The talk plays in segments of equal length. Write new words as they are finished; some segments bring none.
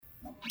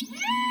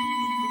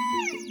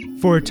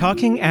For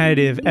Talking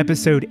Additive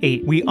Episode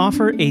 8, we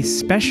offer a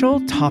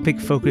special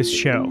topic-focused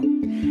show.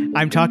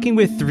 I'm talking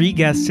with 3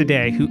 guests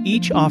today who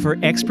each offer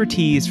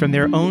expertise from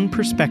their own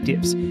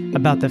perspectives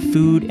about the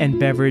food and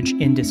beverage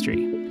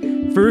industry.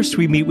 First,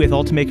 we meet with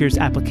Ultimaker's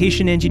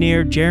application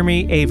engineer,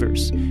 Jeremy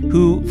Evers,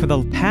 who, for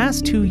the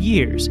past 2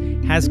 years,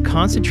 has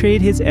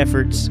concentrated his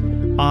efforts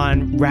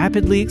on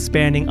rapidly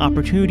expanding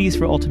opportunities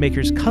for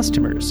Ultimaker's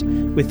customers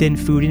within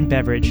food and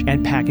beverage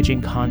and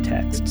packaging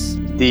contexts.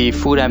 The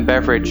food and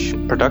beverage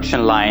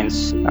production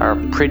lines are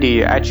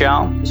pretty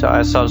agile, so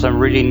I saw some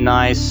really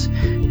nice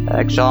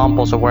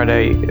examples of where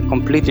they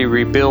completely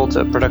rebuilt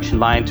a production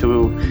line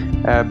to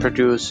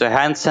produce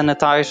hand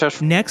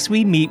sanitizers. Next,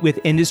 we meet with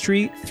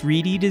industry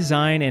 3D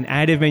design and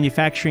additive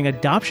manufacturing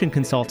adoption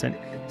consultant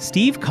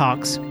Steve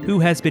Cox, who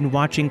has been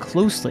watching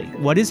closely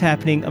what is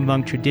happening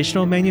among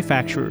traditional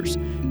manufacturers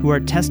who are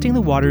testing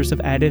the waters of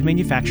additive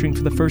manufacturing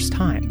for the first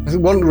time.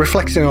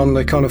 Reflecting on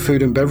the kind of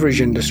food and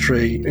beverage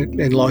industry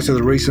in light of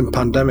the recent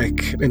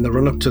pandemic in the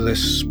run-up to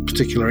this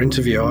particular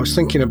interview, I was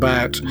thinking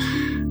about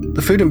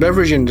the food and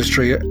beverage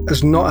industry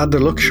has not had the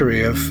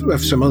luxury of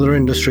some other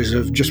industries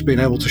of just being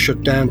able to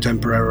shut down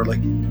temporarily.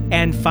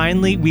 And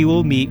finally, we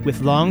will meet with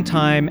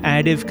longtime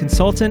additive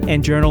consultant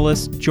and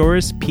journalist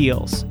Joris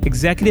Peels,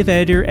 executive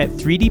editor at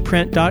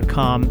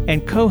 3dprint.com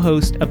and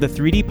co-host of the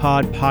 3D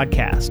Pod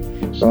podcast.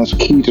 So that's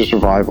key to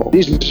survival.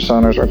 These business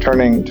owners are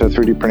turning to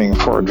 3D printing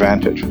for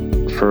advantage,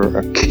 for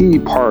a key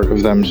part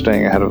of them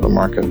staying ahead of the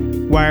market.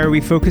 Why are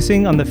we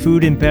focusing on the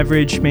food and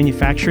beverage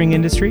manufacturing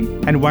industry?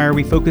 And why are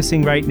we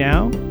focusing right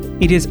now?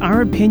 It is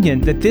our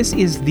opinion that this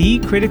is the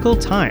critical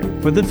time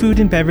for the food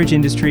and beverage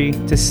industry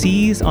to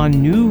seize on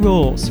new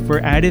roles for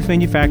additive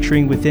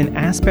manufacturing within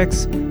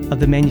aspects of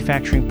the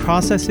manufacturing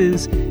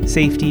processes,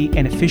 safety,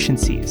 and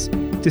efficiencies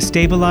to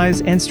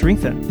stabilize and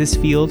strengthen this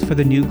field for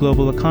the new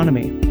global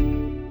economy.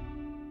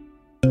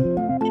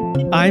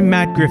 I'm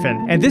Matt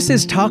Griffin, and this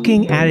is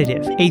Talking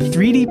Additive, a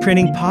 3D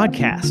printing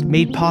podcast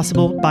made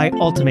possible by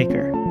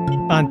Ultimaker.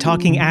 On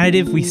Talking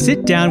Additive, we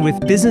sit down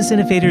with business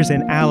innovators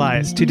and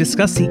allies to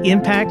discuss the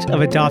impact of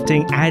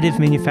adopting additive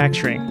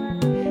manufacturing.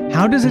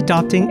 How does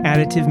adopting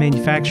additive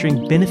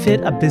manufacturing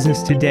benefit a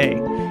business today,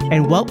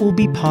 and what will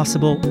be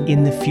possible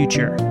in the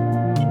future?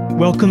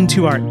 Welcome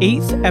to our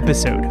 8th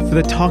episode for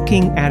the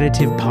Talking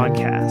Additive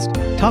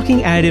podcast. Talking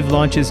Additive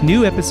launches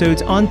new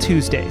episodes on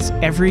Tuesdays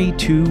every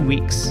 2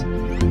 weeks.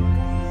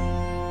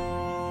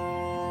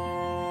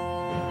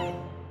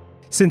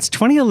 Since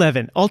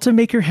 2011,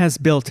 Ultimaker has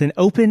built an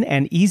open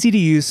and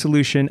easy-to-use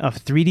solution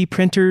of 3D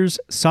printers,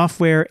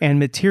 software, and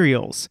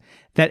materials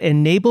that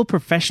enable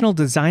professional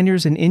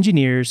designers and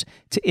engineers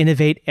to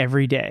innovate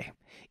every day.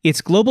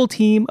 Its global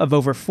team of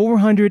over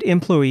 400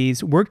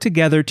 employees work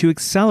together to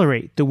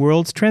accelerate the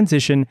world's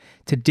transition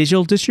to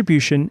digital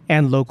distribution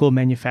and local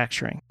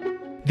manufacturing.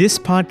 This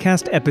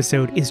podcast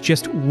episode is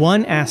just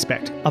one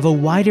aspect of a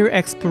wider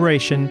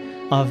exploration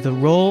of the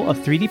role of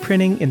 3D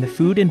printing in the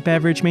food and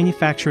beverage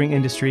manufacturing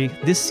industry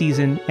this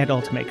season at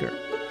Ultimaker.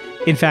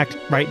 In fact,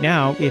 right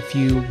now, if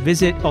you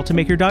visit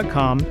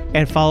ultimaker.com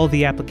and follow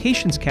the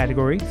applications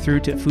category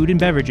through to food and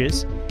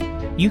beverages,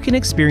 you can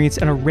experience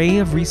an array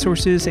of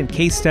resources and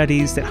case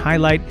studies that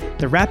highlight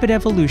the rapid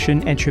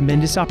evolution and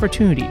tremendous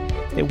opportunity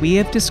that we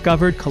have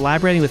discovered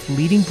collaborating with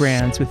leading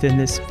brands within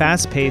this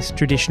fast-paced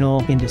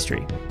traditional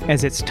industry,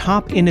 as its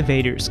top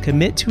innovators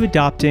commit to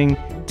adopting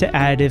to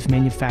additive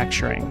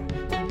manufacturing.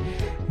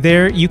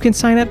 There, you can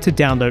sign up to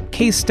download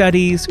case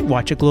studies,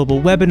 watch a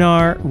global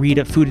webinar, read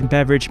a food and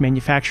beverage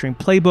manufacturing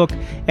playbook,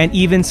 and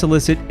even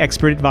solicit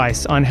expert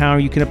advice on how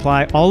you can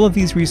apply all of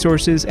these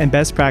resources and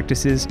best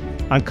practices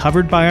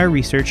uncovered by our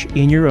research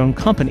in your own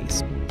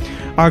companies.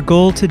 Our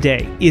goal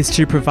today is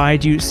to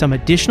provide you some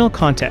additional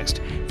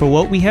context for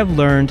what we have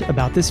learned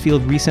about this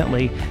field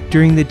recently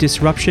during the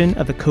disruption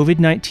of the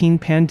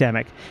COVID-19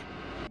 pandemic.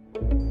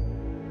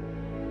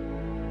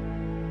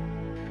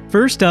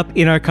 First up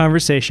in our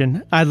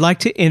conversation, I'd like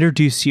to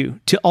introduce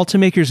you to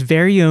Ultimaker's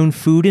very own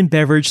food and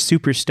beverage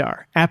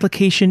superstar,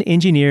 application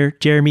engineer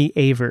Jeremy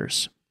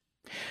Evers.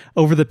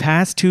 Over the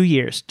past 2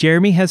 years,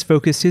 Jeremy has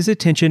focused his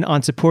attention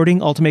on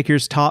supporting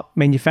Ultimaker's top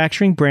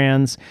manufacturing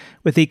brands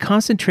with a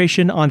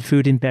concentration on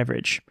food and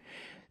beverage.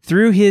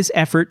 Through his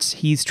efforts,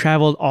 he's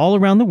traveled all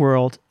around the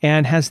world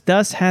and has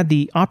thus had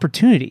the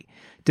opportunity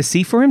to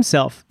see for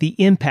himself the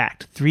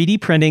impact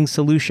 3D printing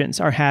solutions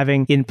are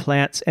having in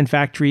plants and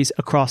factories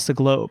across the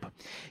globe.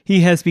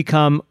 He has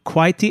become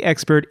quite the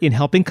expert in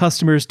helping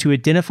customers to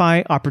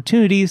identify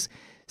opportunities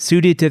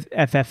suited to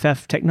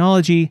FFF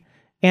technology,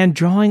 and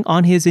drawing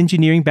on his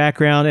engineering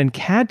background and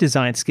CAD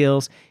design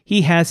skills,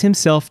 he has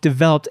himself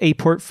developed a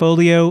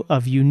portfolio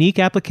of unique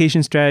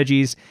application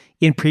strategies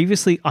in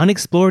previously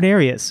unexplored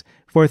areas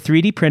for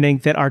 3D printing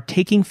that are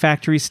taking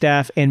factory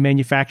staff and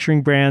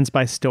manufacturing brands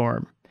by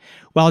storm.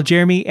 While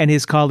Jeremy and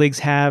his colleagues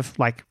have,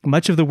 like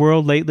much of the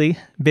world lately,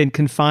 been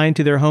confined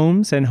to their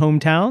homes and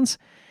hometowns,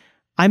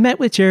 I met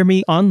with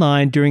Jeremy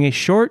online during a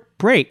short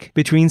break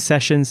between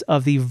sessions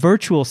of the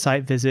virtual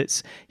site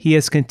visits he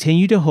has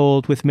continued to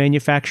hold with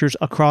manufacturers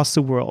across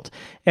the world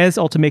as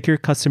Ultimaker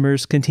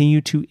customers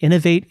continue to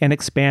innovate and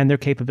expand their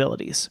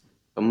capabilities.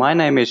 My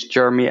name is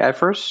Jeremy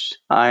Evers.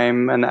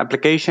 I'm an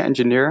application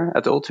engineer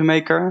at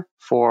Ultimaker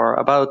for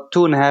about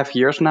 2.5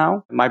 years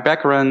now. My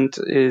background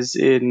is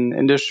in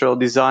industrial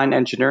design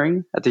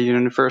engineering at the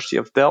University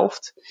of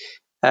Delft.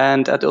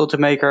 And at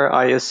Ultimaker,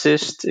 I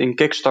assist in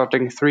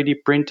kickstarting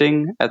 3D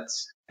printing at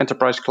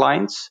enterprise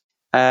clients.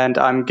 And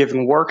I'm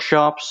giving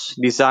workshops,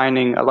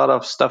 designing a lot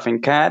of stuff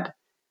in CAD.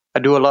 I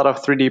do a lot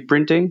of 3D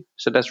printing,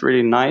 so that's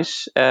really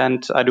nice.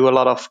 And I do a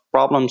lot of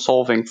problem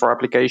solving for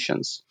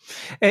applications.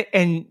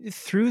 And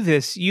through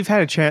this, you've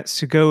had a chance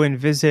to go and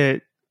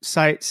visit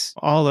sites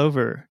all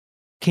over.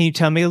 Can you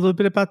tell me a little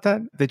bit about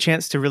that? The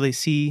chance to really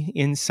see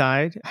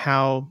inside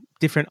how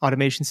different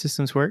automation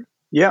systems work?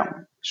 Yeah.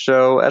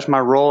 So as my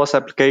role as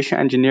application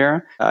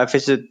engineer, I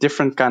visit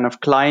different kind of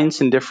clients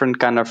in different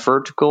kind of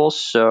verticals.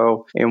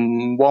 So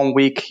in 1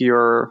 week,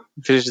 you're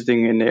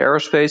visiting in the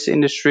aerospace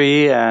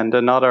industry, and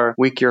another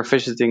week you're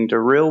visiting the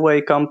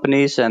railway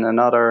companies, and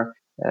another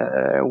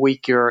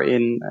week you're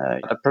in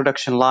the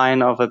production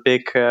line of a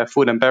big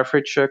food and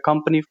beverage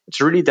company.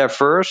 It's really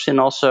diverse, and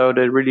also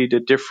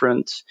the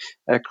different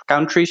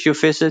countries you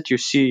visit. You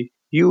see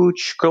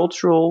huge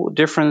cultural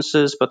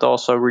differences, but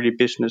also really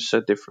business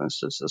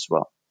differences as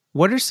well.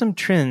 What are some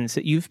trends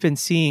that you've been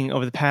seeing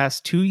over the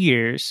past 2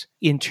 years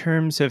in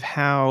terms of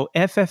how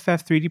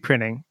FFF 3D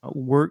printing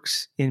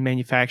works in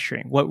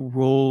manufacturing? What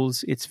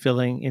roles it's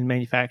filling in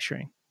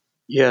manufacturing?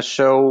 Yeah,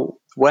 so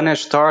when I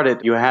started,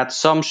 you had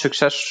some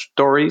success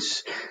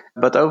stories,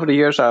 but over the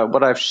years,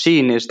 what I've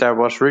seen is there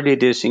was really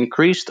this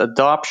increased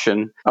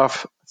adoption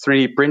of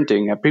 3D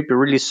printing. And people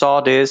really saw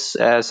this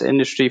as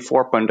Industry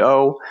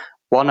 4.0,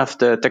 one of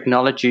the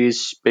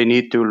technologies they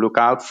need to look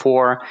out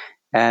for.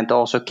 And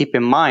also keep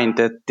in mind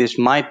that this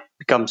might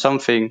become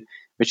something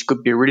which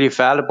could be really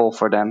valuable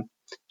for them.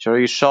 So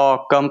you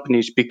saw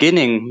companies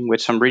beginning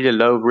with some really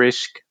low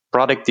risk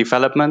product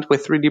development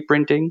with 3D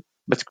printing,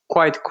 but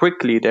quite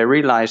quickly they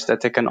realized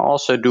that they can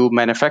also do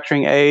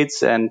manufacturing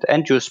aids and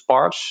end use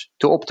parts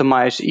to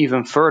optimize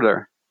even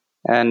further.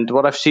 And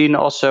what I've seen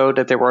also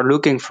that they were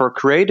looking for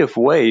creative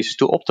ways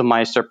to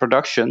optimize their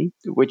production,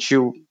 which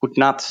you would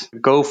not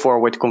go for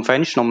with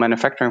conventional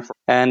manufacturing,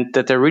 and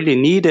that they really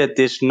needed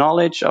this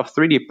knowledge of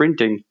 3D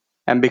printing.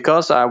 And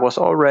because I was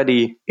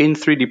already in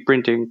 3D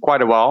printing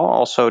quite a while,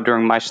 also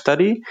during my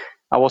study,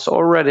 I was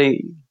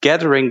already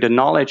gathering the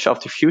knowledge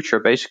of the future,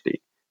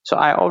 basically. So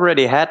I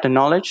already had the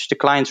knowledge the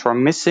clients were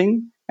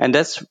missing. And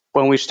that's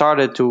when we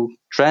started to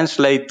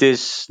translate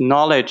this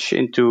knowledge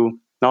into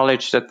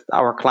knowledge that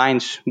our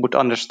clients would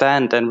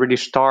understand and really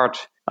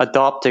start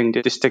adopting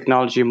this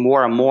technology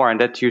more and more. And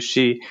that you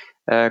see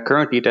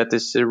currently that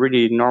is a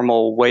really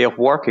normal way of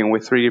working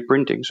with 3D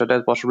printing. So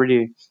that was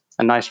really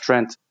a nice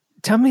trend.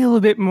 Tell me a little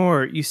bit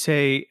more. You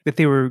say that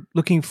they were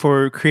looking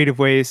for creative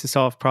ways to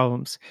solve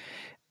problems.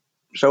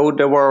 So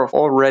they were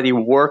already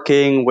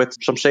working with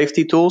some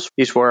safety tools.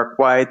 These were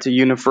quite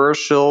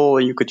universal.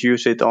 You could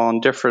use it on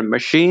different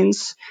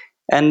machines.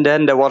 And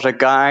then there was a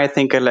guy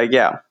thinking like,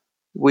 yeah,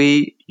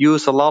 we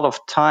use a lot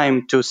of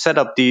time to set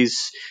up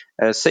these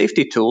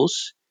safety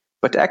tools,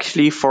 but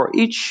actually for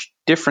each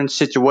different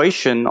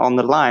situation on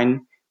the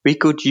line, we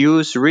could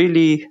use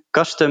really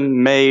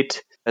custom-made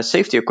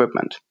safety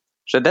equipment.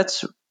 So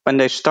that's when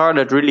they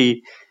started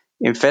really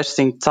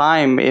investing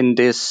time in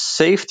this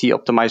safety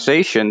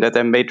optimization, that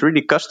they made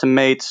really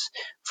custom-made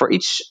for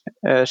each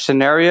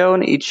scenario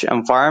and each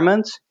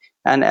environment.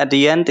 And at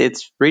the end, it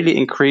really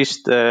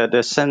increased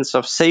the sense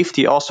of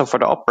safety also for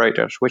the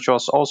operators, which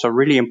was also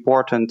really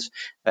important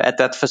at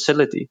that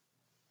facility.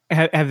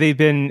 Have they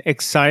been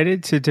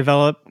excited to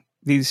develop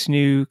these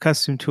new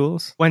custom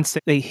tools once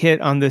they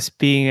hit on this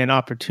being an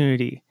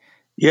opportunity?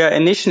 Yeah,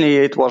 initially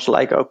it was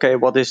like, okay,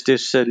 what is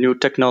this new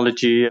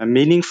technology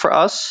meaning for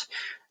us?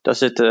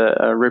 Does it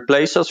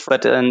replace us?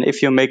 But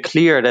if you make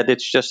clear that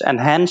it's just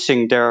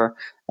enhancing their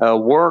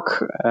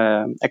work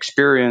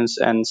experience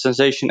and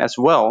sensation as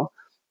well,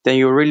 then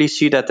you really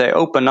see that they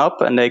open up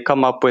and they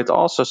come up with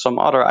also some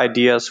other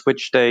ideas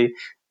which they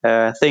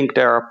think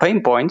there are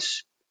pain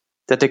points,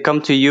 that they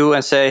come to you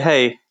and say,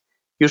 hey,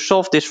 you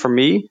solved this for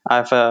me. I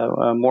have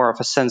a more of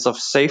a sense of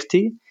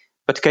safety,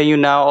 but can you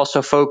now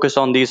also focus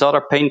on these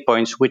other pain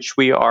points which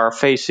we are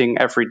facing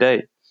every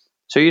day?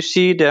 So you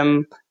see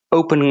them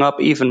opening up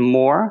even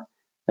more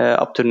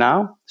up to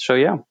now. So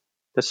yeah,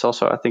 that's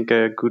also, I think,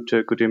 a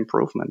good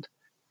improvement.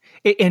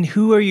 And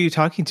who are you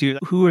talking to?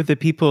 Who are the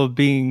people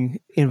being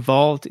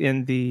involved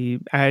in the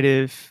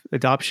additive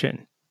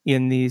adoption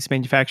in these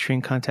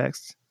manufacturing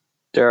contexts?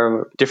 There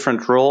are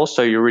different roles.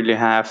 So you really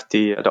have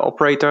the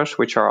operators,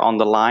 which are on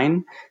the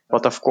line,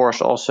 but of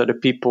course also the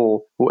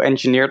people who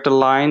engineered the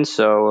line.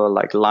 So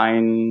like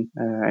line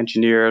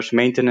engineers,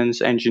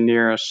 maintenance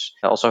engineers,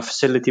 also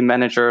facility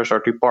managers or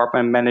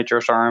department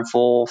managers are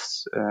involved,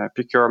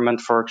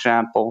 procurement, for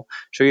example.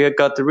 So you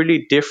got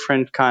really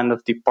different kind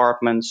of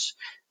departments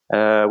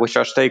which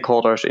are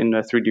stakeholders in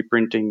 3D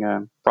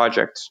printing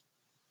projects.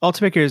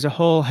 Ultimaker as a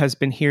whole has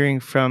been hearing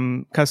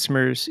from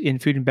customers in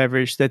food and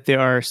beverage that there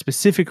are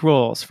specific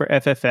roles for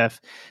FFF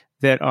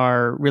that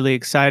are really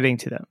exciting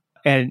to them.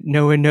 And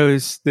no one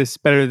knows this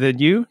better than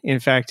you. In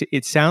fact,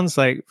 it sounds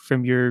like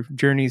from your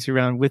journeys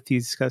around with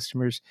these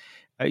customers,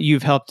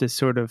 you've helped to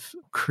sort of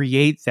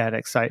create that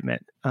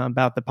excitement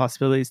about the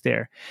possibilities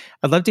there.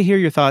 I'd love to hear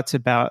your thoughts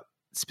about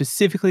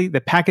specifically the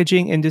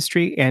packaging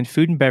industry and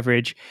food and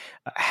beverage,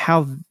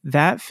 how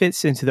that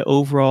fits into the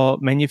overall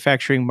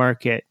manufacturing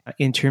market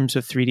in terms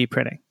of 3D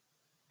printing.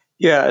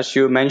 Yeah, as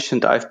you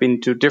mentioned, I've been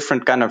to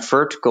different kind of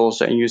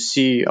verticals, and you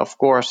see, of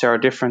course, there are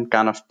different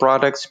kind of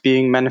products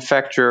being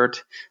manufactured,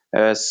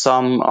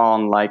 some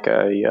on like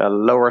a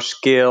lower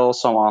scale,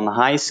 some on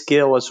high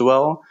scale as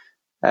well.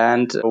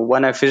 And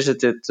when I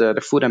visited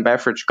the food and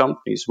beverage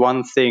companies,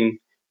 one thing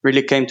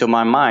really came to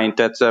my mind,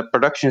 that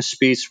production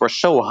speeds were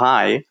so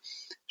high.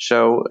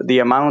 So the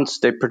amounts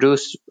they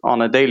produce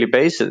on a daily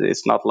basis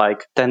is not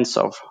like tens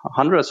of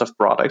hundreds of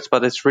products,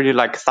 but it's really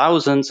like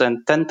thousands and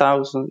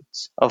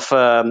 10,000s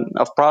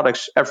of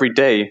products every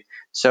day.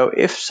 So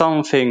if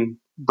something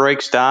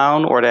breaks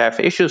down or they have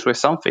issues with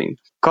something,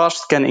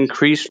 cost can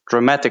increase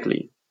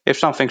dramatically. If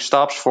something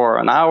stops for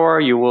an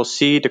hour, you will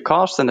see the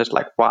cost and it's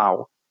like,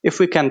 wow. If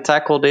we can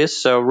tackle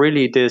this, so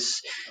really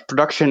this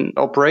production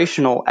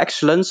operational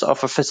excellence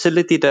of a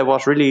facility that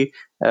was really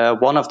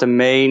one of the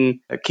main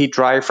key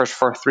drivers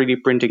for 3D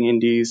printing in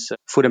these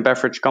food and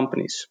beverage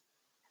companies.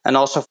 And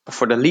also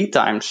for the lead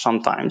times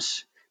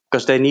sometimes,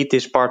 because they need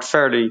this part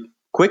fairly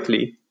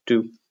quickly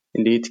to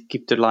indeed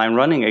keep the line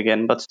running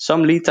again. But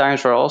some lead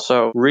times are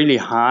also really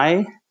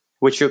high,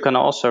 which you can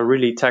also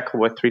really tackle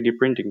with 3D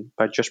printing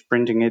by just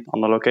printing it on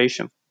the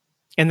location.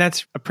 And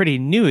that's a pretty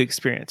new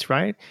experience,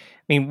 right?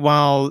 I mean,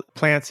 while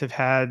plants have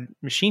had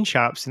machine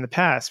shops in the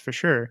past, for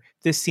sure,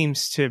 this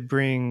seems to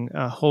bring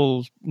a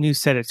whole new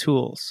set of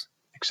tools.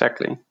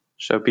 Exactly.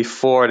 So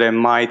before they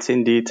might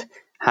indeed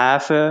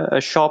have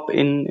a shop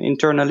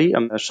internally,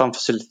 some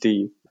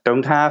facility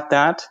don't have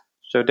that.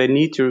 So they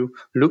need to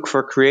look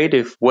for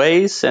creative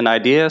ways and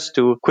ideas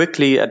to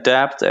quickly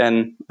adapt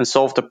and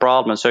solve the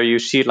problem. So you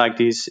see like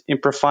these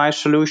improvised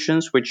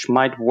solutions, which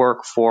might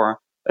work for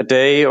a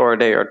day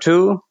or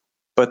two.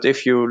 But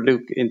if you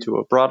look into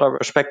a broader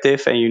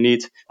perspective and you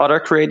need other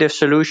creative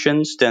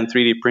solutions, then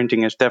 3D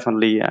printing is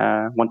definitely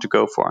one to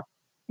go for.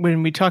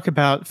 When we talk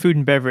about food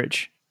and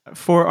beverage,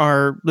 for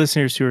our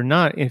listeners who are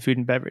not in food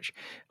and beverage,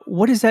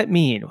 what does that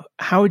mean?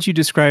 How would you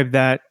describe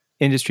that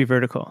industry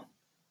vertical?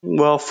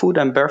 Well, food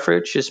and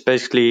beverage is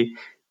basically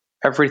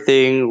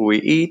everything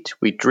we eat,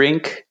 we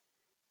drink,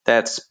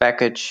 that's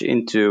packaged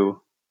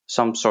into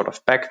some sort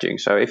of packaging.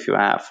 So if you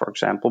have, for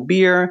example,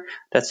 beer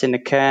that's in a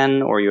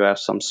can, or you have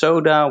some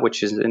soda,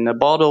 which is in a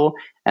bottle,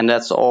 and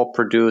that's all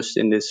produced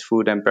in this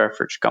food and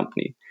beverage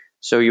company.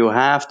 So you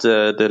have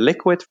the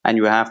liquid and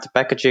you have the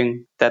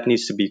packaging that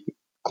needs to be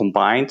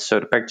combined.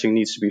 So the packaging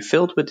needs to be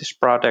filled with this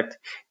product.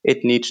 It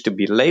needs to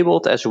be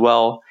labeled as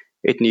well.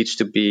 It needs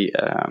to be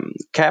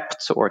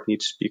capped, or it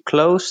needs to be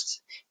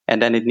closed.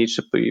 And then it needs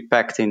to be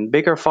packed in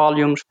bigger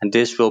volumes. And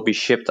this will be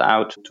shipped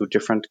out to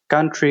different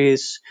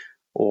countries,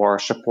 or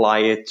supply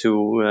it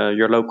to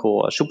your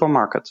local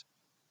supermarket.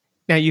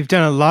 Now, you've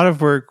done a lot of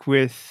work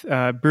with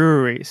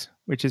breweries,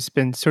 which has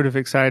been sort of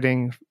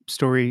exciting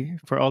story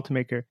for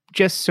Ultimaker.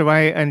 Just so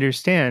I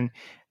understand,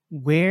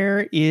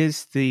 where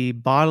is the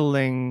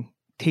bottling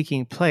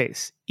taking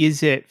place?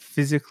 Is it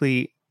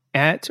physically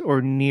at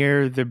or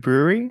near the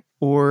brewery,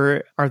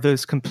 or are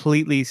those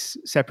completely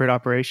separate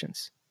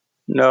operations?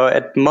 No,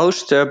 at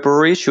most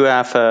breweries, you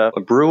have a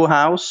brew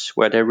house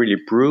where they really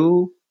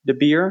brew the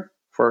beer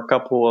for a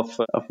couple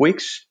of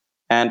weeks.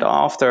 And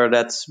after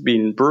that's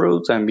been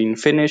brewed and been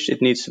finished,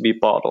 it needs to be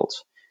bottled.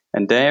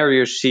 And there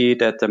you see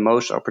that the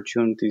most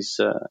opportunities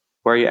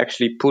where you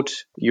actually put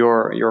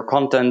your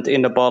content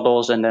in the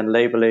bottles and then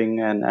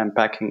labeling and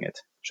packing it.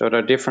 So there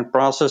are different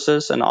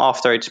processes. And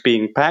after it's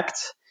being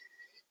packed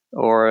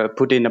or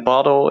put in a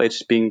bottle,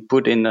 it's being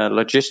put in a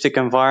logistic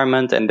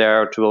environment, and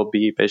there it will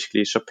be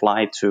basically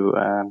supplied to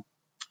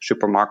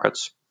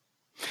supermarkets.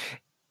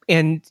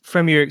 And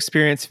from your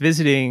experience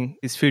visiting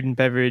these food and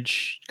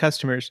beverage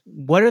customers,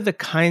 what are the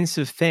kinds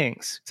of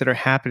things that are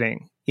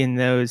happening in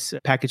those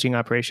packaging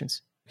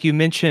operations? You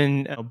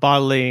mentioned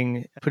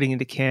bottling, putting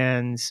into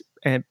cans,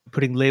 and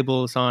putting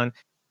labels on.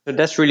 So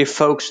that's really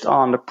focused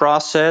on the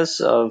process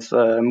of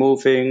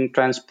moving,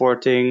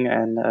 transporting,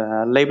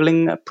 and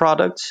labeling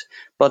products.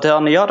 But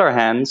on the other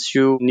hand,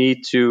 you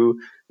need to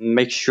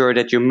make sure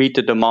that you meet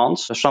the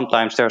demands. So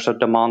sometimes there's a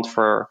demand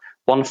for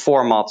one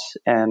format,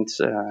 and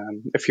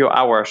a few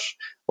hours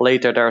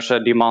later there's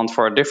a demand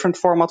for a different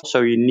format.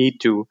 So you need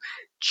to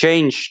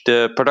change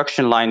the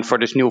production line for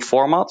this new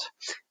format,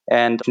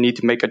 and you need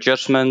to make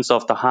adjustments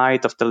of the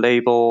height of the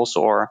labels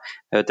or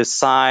the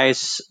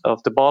size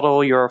of the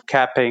bottle you're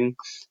capping.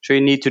 So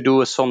you need to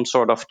do some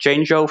sort of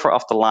changeover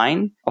of the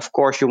line. Of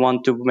course, you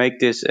want to make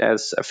this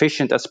as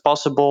efficient as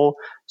possible.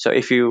 So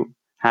if you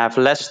have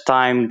less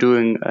time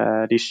doing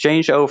these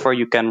changeover.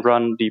 You can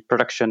run the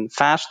production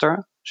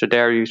faster. So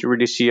there you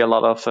really see a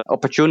lot of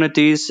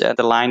opportunities.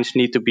 The lines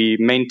need to be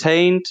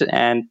maintained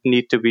and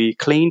need to be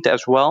cleaned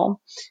as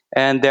well.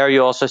 And there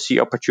you also see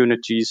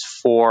opportunities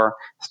for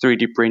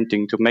 3D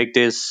printing to make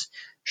this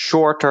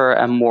shorter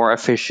and more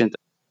efficient.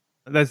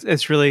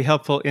 That's really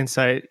helpful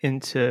insight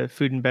into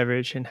food and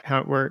beverage and how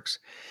it works.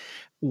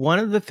 One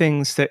of the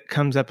things that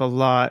comes up a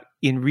lot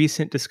in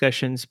recent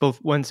discussions,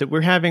 both ones that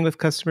we're having with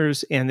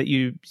customers and that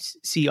you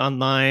see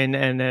online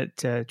and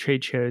at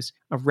trade shows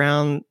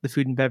around the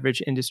food and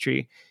beverage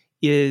industry,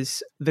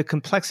 is the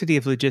complexity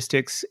of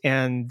logistics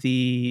and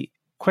the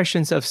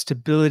questions of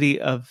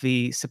stability of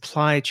the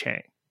supply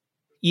chain.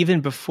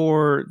 Even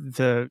before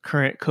the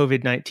current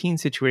COVID-19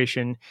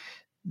 situation,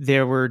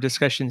 there were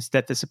discussions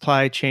that the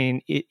supply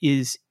chain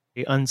is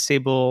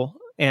unstable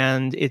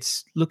and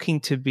it's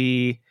looking to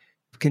be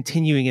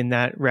continuing in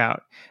that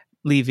route,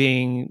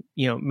 leaving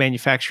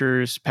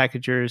manufacturers,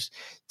 packagers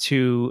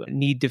to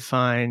need to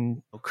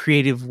find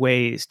creative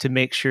ways to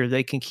make sure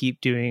they can keep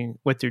doing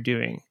what they're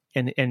doing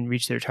and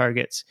reach their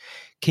targets.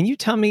 Can you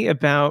tell me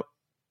about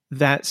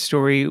that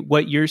story,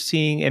 what you're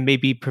seeing, and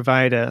maybe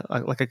provide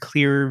a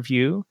clearer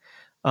view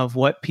of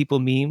what people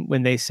mean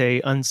when they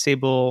say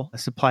unstable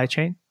supply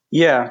chain?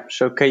 Yeah,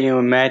 so can you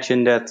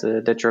imagine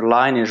that your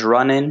line is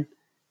running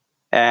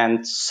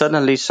and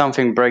suddenly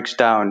something breaks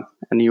down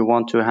and you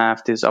want to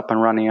have this up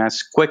and running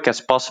as quick as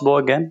possible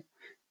again,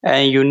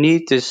 and you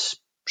need this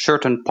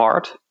certain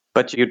part,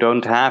 but you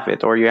don't have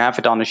it, or you have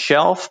it on a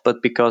shelf,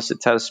 but because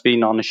it has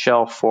been on a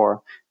shelf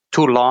for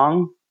too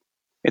long,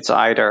 it's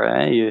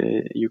either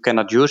you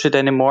cannot use it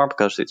anymore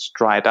because it's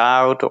dried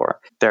out, or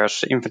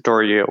there's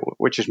inventory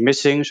which is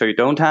missing, so you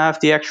don't have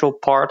the actual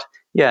part.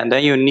 Yeah, and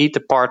then you need the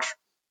part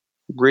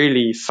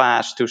really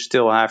fast to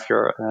still have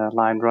your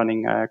line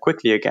running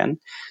quickly again.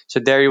 So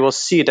there you will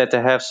see that they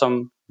have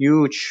some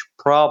huge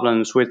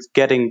problems with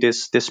getting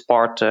this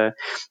part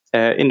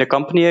in the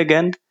company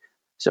again.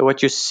 So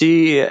what you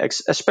see,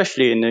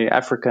 especially in the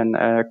African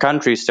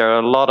countries, there are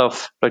a lot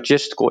of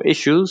logistical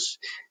issues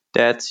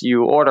that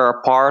you order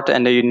a part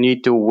and then you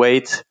need to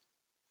wait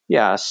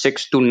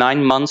 6 to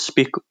 9 months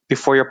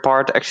before your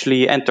part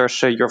actually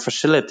enters your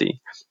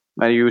facility.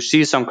 You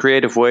see some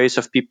creative ways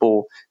of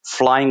people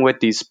flying with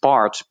these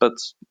parts, but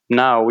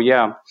now,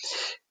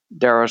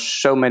 there are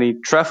so many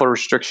travel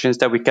restrictions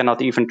that we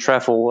cannot even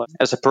travel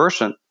as a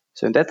person.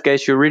 So in that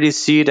case, you really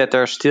see that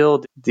there are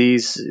still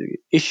these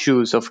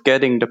issues of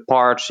getting the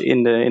parts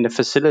in the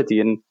facility.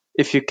 And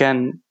if you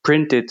can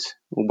print it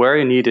where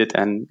you need it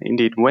and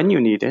indeed when you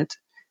need it,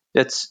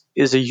 that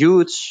is a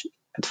huge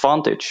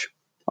advantage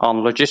on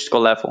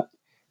logistical level.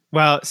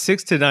 Wow,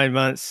 6 to 9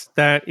 months,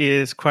 that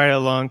is quite a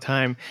long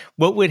time.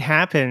 What would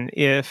happen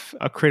if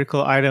a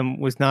critical item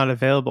was not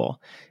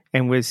available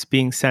and was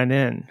being sent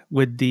in?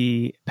 Would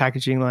the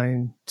packaging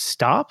line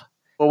stop?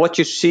 Well, what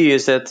you see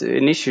is that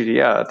initially,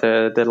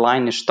 the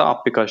line is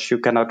stopped because you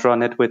cannot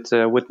run it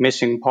with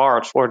missing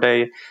parts, or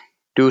they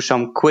do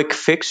some quick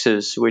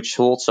fixes, which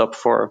holds up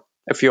for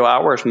a few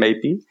hours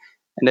maybe,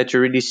 and that you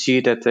really see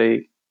that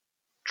they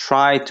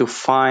try to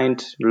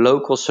find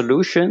local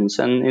solutions,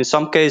 and in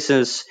some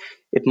cases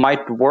it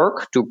might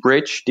work to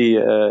bridge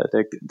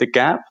the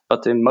gap,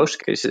 but in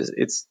most cases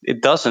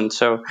it doesn't.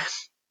 So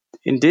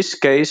in this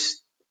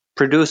case,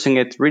 producing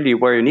it really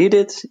where you need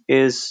it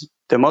is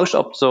the most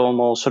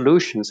optimal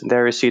solutions. And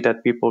there you see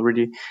that people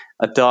really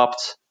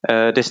adopt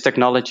this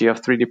technology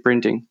of 3D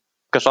printing,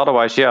 because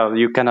otherwise,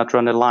 you cannot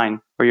run a line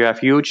where you have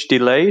huge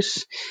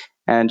delays,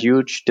 and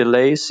huge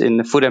delays in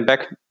the food and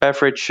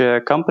beverage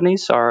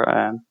companies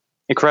are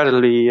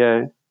incredibly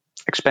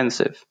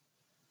expensive.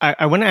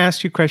 I want to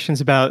ask you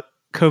questions about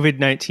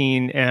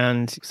COVID-19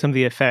 and some of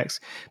the effects,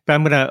 but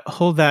I'm going to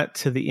hold that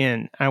to the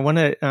end. I want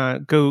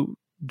to go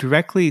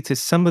directly to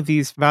some of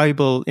these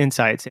valuable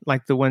insights,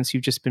 like the ones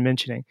you've just been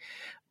mentioning.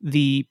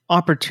 The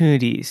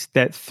opportunities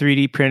that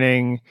 3D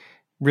printing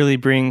really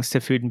brings to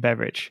food and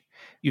beverage.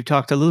 You've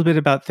talked a little bit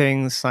about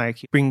things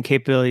like bringing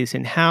capabilities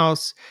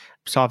in-house,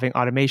 solving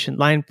automation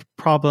line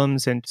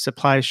problems and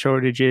supply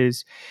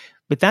shortages.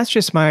 But that's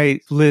just my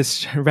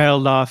list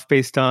rattled off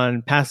based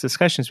on past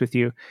discussions with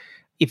you.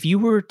 If you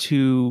were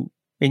to,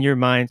 in your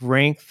mind,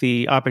 rank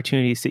the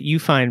opportunities that you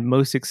find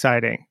most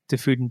exciting to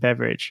food and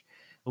beverage,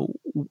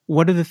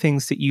 what are the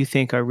things that you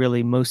think are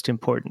really most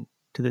important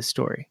to this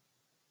story?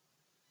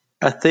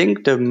 I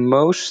think the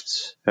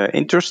most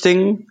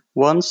interesting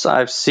ones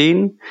I've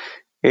seen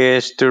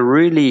is to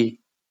really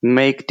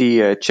make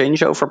the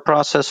changeover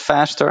process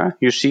faster.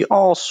 You see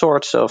all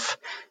sorts of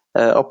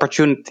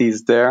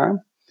opportunities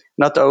there,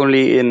 not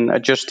only in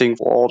adjusting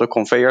all the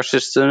conveyor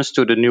systems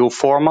to the new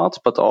format,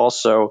 but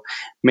also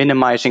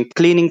minimizing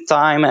cleaning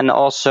time and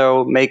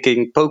also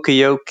making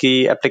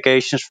poka-yoke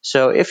applications.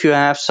 So if you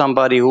have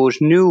somebody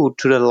who's new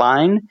to the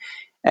line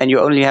and you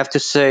only have to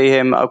say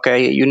him,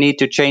 okay, you need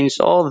to change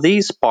all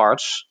these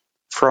parts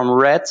from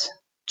red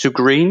to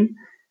green,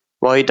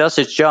 well, he does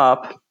his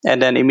job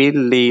and then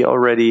immediately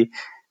already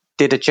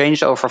did a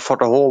changeover for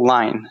the whole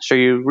line. So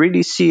you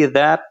really see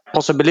that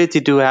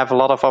possibility to have a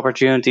lot of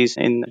opportunities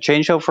in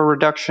changeover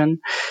reduction.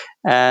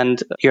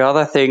 And the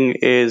other thing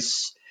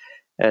is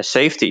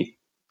safety.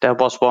 That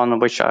was one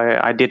which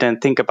I didn't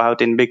think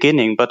about in the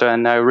beginning, but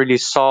then I really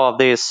saw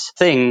this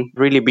thing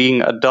really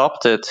being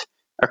adopted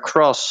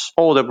across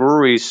all the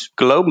breweries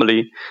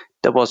globally.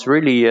 That was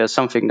really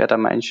something that I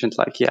mentioned,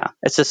 like, yeah,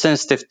 it's a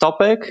sensitive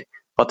topic,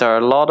 but there are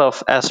a lot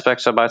of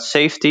aspects about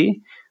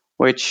safety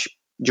which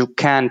you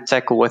can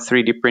tackle with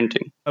 3D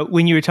printing.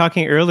 When you were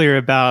talking earlier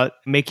about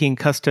making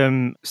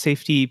custom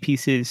safety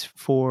pieces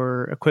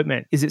for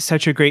equipment, is it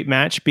such a great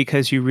match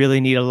because you really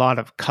need a lot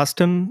of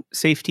custom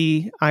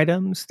safety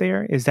items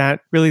there? Is that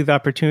really the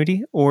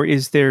opportunity, or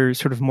is there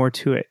sort of more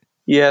to it?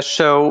 Yeah,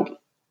 so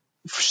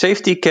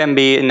safety can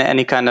be in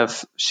any kind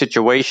of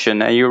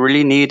situation, and you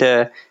really need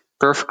a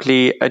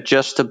perfectly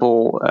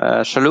adjustable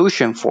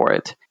solution for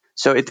it.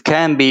 So it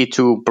can be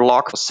to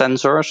block a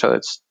sensor, so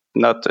it's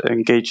not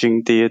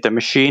engaging the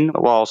machine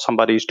while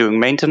somebody is doing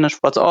maintenance,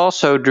 but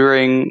also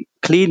during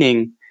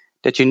cleaning,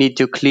 that you need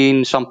to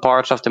clean some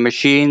parts of the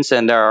machines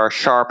and there are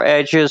sharp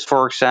edges,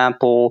 for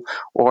example,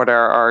 or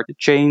there are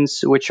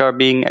chains which are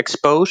being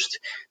exposed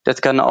that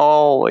can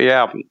all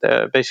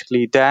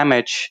basically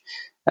damage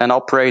an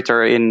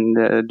operator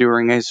in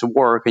during his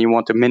work, and you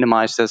want to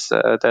minimize this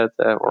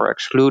or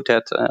exclude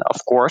that,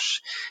 of course.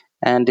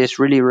 And this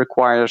really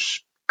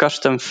requires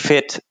custom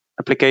fit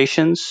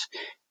applications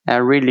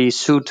really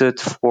suited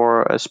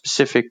for a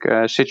specific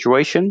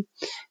situation.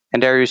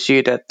 And there you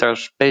see that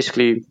there's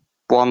basically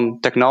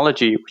one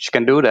technology which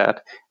can do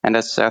that, and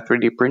that's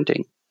 3D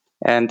printing.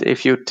 And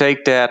if you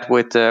take that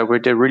with a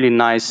really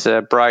nice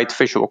bright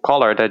visual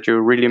color, that you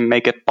really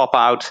make it pop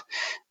out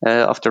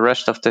of the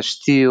rest of the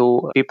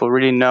steel, people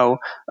really know,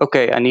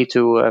 okay, I need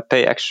to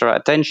pay extra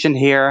attention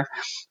here.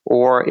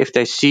 Or if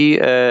they see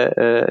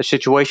a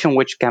situation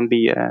which can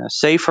be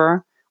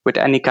safer, with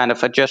any kind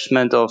of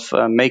adjustment of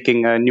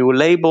making new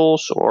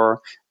labels or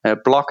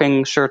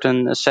blocking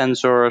certain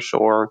sensors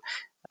or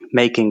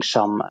making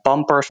some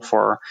bumpers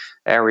for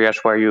areas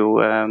where you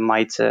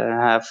might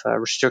have a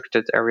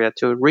restricted area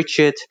to reach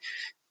it.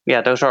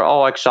 Yeah, those are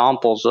all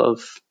examples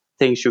of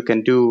things you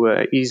can do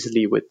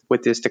easily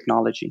with this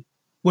technology.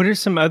 What are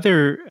some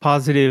other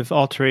positive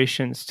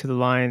alterations to the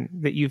line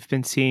that you've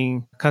been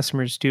seeing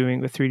customers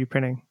doing with 3D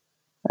printing?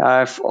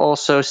 I've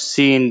also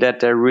seen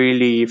that they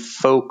really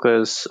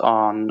focus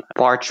on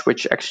parts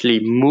which actually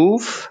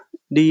move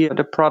the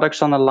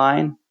products on the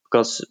line,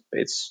 because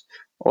it's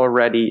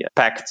already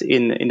packed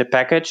in the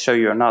package, so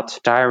you're not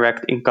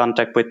direct in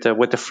contact with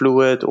the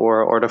fluid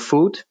or the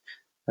food.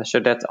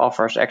 So that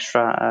offers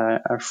extra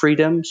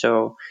freedom.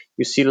 So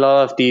you see a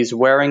lot of these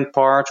wearing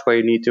parts where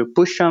you need to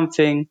push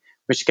something,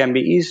 which can be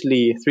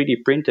easily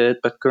 3D printed,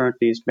 but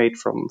currently is made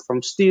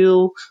from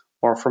steel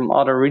or from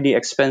other really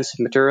expensive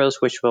materials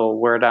which will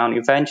wear down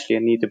eventually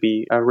and need to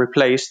be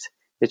replaced.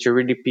 That you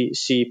really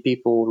see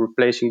people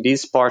replacing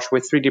these parts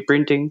with 3D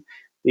printing.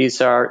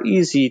 These are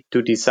easy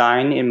to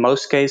design in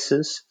most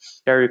cases.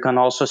 There you can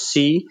also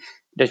see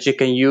that you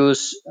can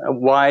use a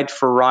wide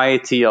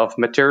variety of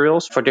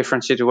materials for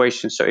different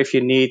situations. So if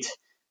you need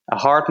a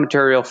hard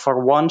material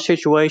for one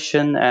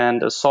situation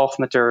and a soft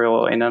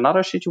material in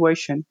another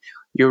situation,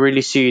 you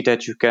really see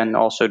that you can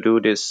also do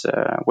this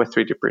with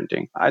 3D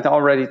printing. I'd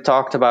already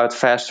talked about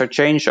faster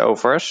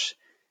changeovers,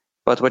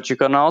 but what you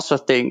can also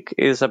think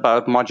is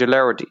about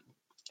modularity.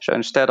 So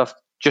instead of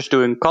just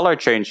doing color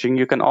changing,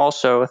 you can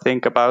also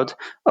think about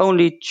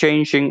only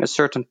changing a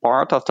certain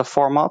part of the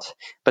format,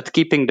 but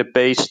keeping the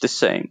base the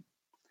same.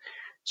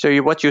 So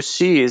what you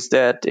see is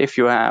that if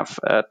you have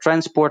a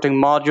transporting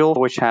module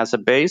which has a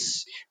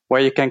base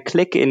where you can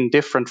click in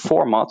different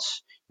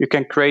formats, you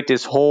can create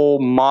this whole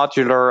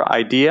modular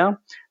idea.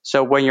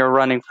 So when you're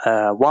running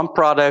one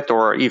product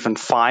or even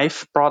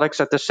 5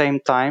 products at the same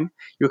time,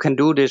 you can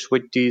do this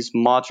with these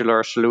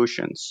modular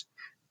solutions.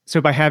 So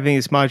by having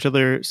these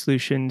modular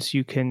solutions,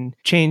 you can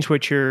change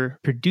what you're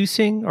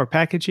producing or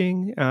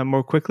packaging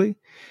more quickly.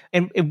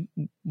 And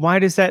why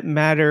does that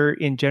matter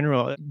in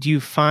general? Do you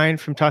find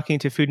from talking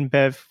to food and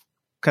bev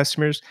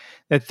customers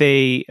that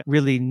they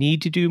really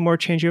need to do more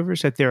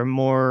changeovers, that there are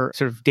more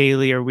sort of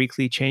daily or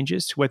weekly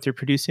changes to what they're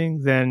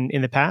producing than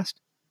in the past?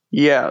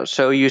 Yeah,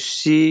 so you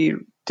see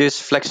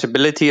this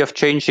flexibility of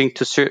changing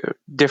to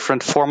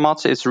different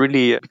formats is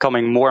really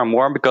becoming more and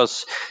more,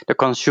 because the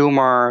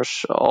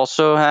consumers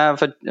also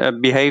have a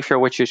behavior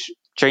which is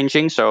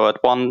changing. So at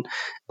one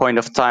point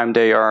of time,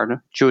 they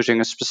are choosing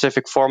a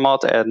specific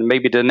format, and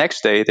maybe the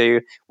next day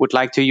they would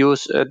like to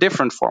use a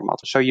different format.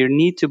 So you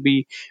need to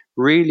be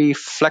really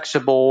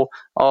flexible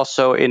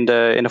also in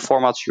the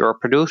formats you're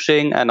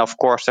producing. And of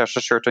course, there's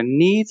a certain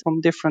need from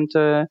different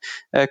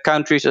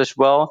countries as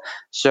well.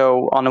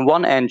 So on the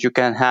one end, you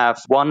can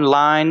have one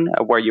line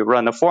where you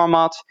run a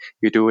format,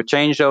 you do a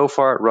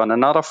changeover, run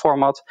another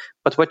format.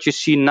 But what you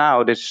see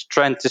now, this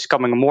trend is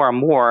coming more and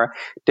more,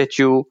 that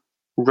you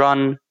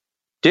run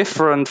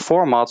different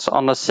formats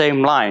on the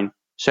same line.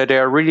 So they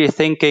are really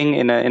thinking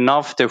in an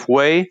innovative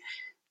way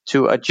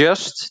to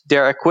adjust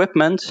their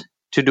equipment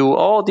to do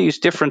all these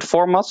different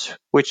formats,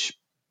 which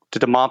the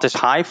demand is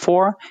high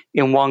for,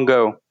 in one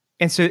go.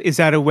 And so is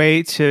that a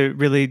way to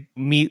really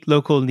meet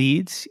local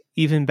needs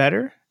even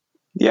better?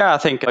 Yeah, I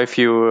think if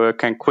you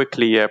can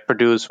quickly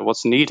produce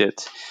what's needed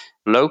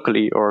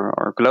locally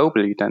or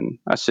globally, then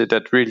I see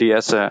that really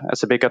as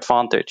a big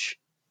advantage.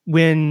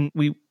 When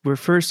we were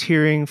first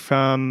hearing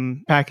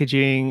from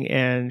packaging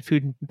and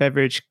food and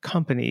beverage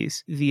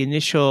companies, the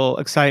initial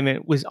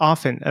excitement was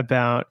often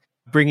about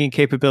bringing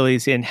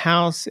capabilities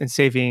in-house and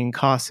saving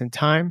costs and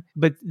time.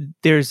 But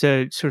there's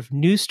a sort of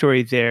news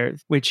story there,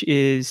 which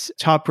is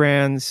top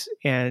brands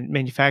and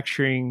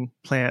manufacturing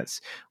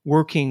plants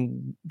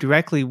working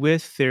directly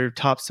with their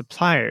top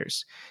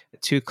suppliers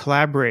to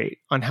collaborate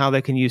on how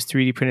they can use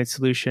 3D printed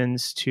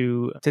solutions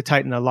to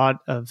tighten a lot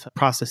of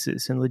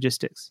processes and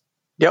logistics.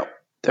 Yep.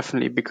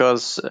 Definitely,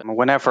 because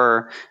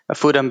whenever a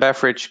food and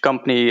beverage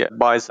company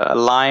buys a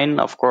line,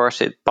 of course,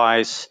 it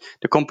buys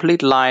the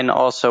complete line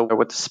also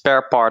with the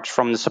spare parts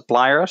from the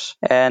suppliers.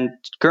 And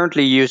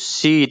currently you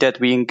see that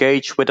we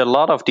engage with a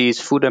lot of these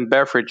food and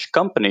beverage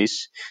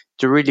companies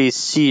to really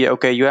see,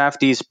 okay, you have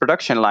these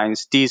production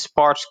lines, these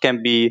parts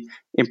can be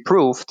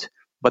improved.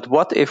 But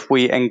what if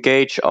we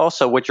engage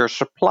also with your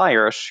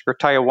suppliers, your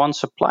tier 1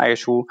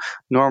 suppliers who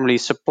normally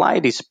supply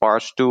these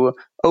parts, to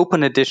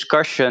open a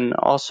discussion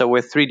also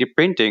with 3D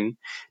printing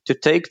to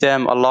take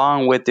them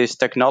along with this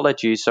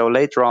technology. So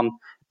later on,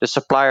 the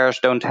suppliers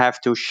don't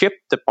have to ship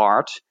the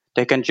part.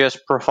 They can just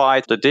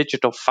provide the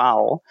digital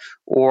file,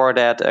 or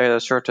that a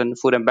certain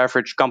food and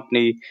beverage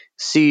company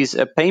sees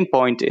a pain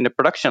point in the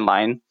production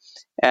line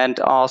and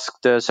ask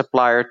the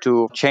supplier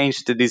to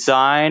change the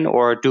design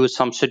or do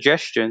some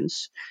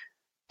suggestions.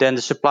 Then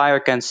the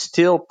supplier can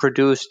still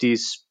produce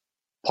these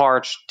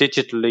parts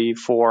digitally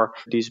for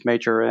these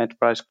major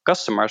enterprise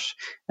customers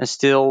and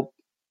still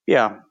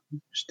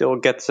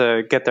get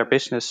their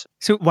business.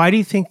 So why do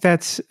you think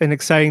that's an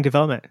exciting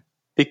development?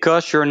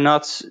 Because you're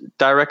not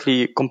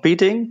directly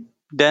competing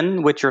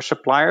then with your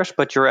suppliers,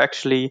 but you're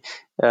actually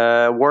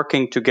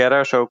working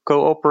together, so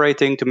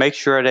cooperating to make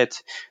sure that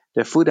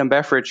the food and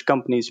beverage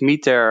companies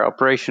meet their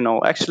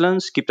operational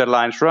excellence, keep their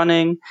lines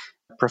running,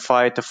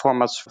 provide the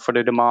formats for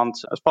the demand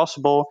as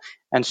possible,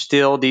 and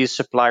still these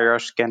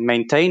suppliers can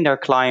maintain their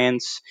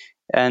clients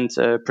and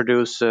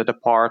produce the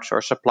parts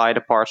or supply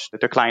the parts that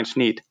the clients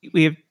need.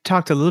 We have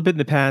talked a little bit in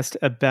the past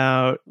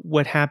about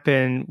what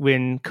happened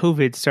when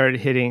COVID started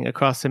hitting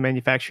across the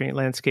manufacturing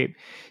landscape.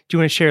 Do you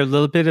want to share a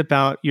little bit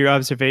about your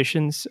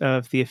observations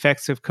of the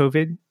effects of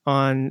COVID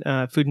on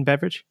food and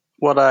beverage?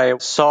 What I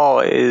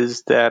saw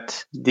is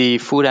that the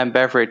food and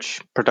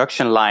beverage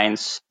production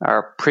lines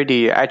are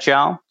pretty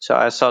agile. So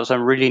I saw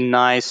some really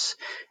nice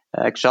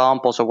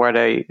examples of where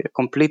they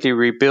completely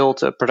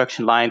rebuilt a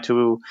production line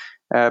to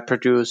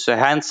produce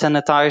hand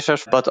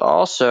sanitizers, but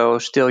also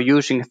still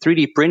using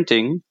 3D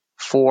printing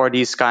for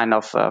these kind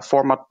of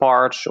format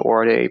parts,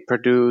 or they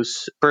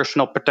produce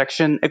personal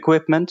protection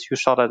equipment. You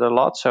saw that a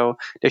lot. So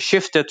they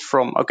shifted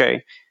from,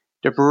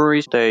 the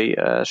breweries, they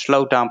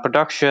slowed down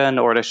production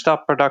or they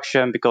stopped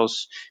production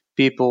because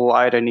people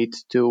either need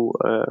to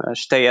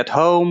stay at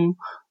home,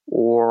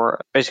 or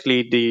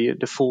basically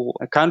the full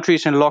country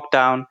is in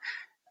lockdown.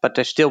 But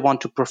they still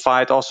want to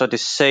provide also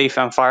this safe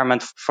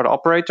environment for the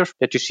operators.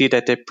 That you see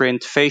that they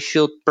print face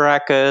shield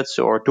brackets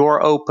or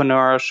door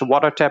openers,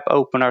 water tap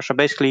openers. So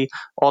basically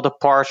all the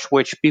parts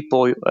which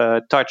people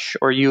touch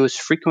or use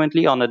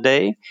frequently on a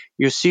day.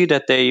 You see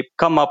that they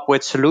come up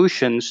with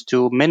solutions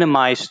to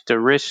minimize the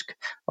risk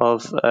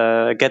of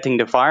getting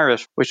the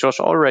virus, which was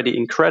already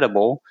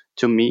incredible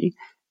to me.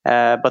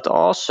 But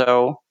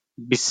also,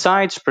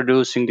 besides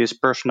producing this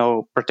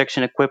personal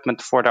protection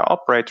equipment for their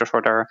operators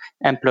or their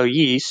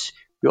employees,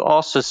 you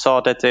also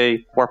saw that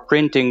they were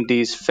printing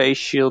these face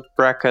shield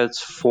brackets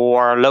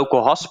for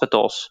local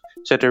hospitals.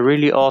 So they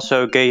really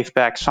also gave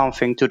back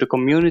something to the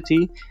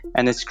community.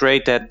 And it's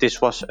great that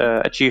this was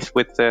achieved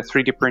with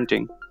 3D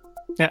printing.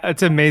 Yeah,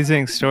 it's an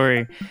amazing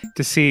story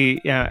to see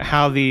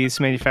how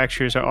these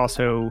manufacturers are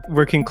also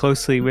working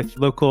closely with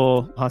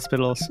local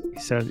hospitals.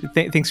 So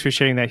thanks for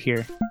sharing that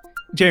here.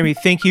 Jeremy,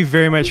 thank you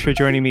very much for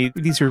joining me.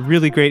 These are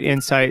really great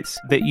insights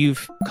that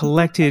you've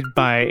collected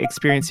by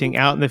experiencing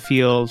out in the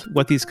field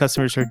what these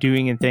customers are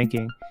doing and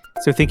thinking.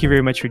 So thank you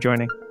very much for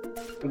joining.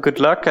 Good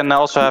luck, and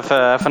also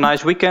have a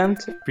nice weekend.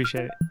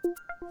 Appreciate it.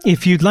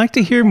 If you'd like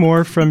to hear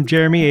more from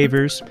Jeremy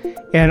Evers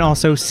and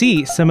also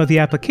see some of the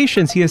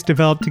applications he has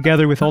developed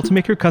together with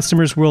Ultimaker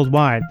customers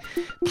worldwide,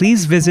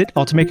 please visit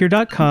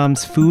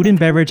ultimaker.com's food and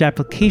beverage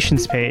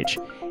applications page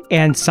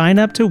and sign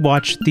up to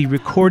watch the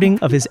recording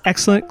of his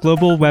excellent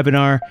global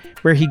webinar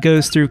where he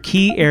goes through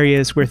key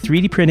areas where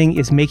 3D printing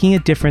is making a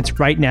difference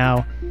right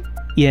now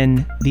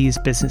in these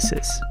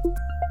businesses.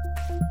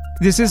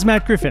 This is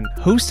Matt Griffin,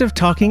 host of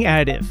Talking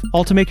Additive,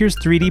 Ultimaker's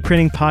 3D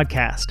printing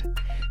podcast.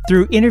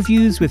 Through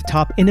interviews with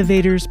top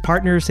innovators,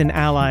 partners, and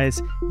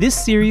allies, this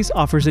series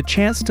offers a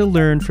chance to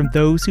learn from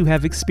those who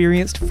have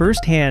experienced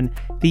firsthand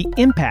the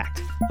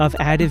impact of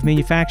additive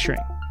manufacturing.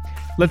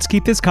 Let's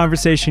keep this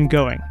conversation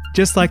going.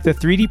 Just like the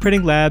 3D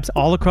printing labs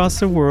all across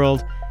the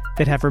world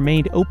that have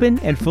remained open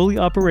and fully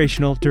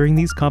operational during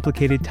these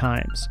complicated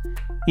times.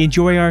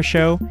 Enjoy our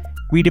show?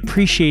 We'd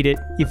appreciate it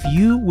if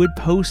you would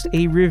post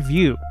a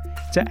review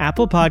to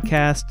Apple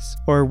Podcasts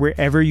or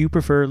wherever you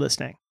prefer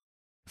listening.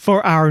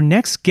 For our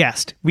next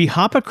guest, we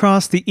hop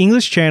across the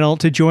English Channel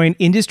to join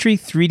industry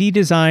 3D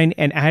design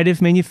and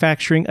additive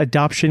manufacturing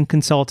adoption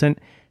consultant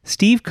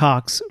Steve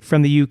Cox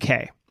from the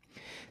UK.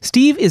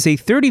 Steve is a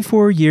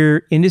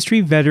 34-year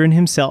industry veteran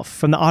himself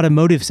from the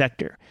automotive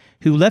sector,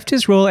 who left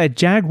his role at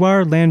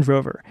Jaguar Land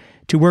Rover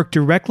to work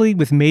directly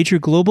with major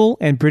global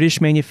and British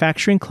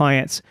manufacturing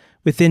clients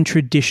within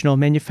traditional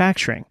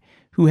manufacturing,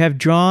 who have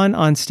drawn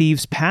on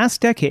Steve's past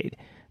decade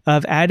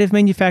of additive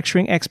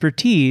manufacturing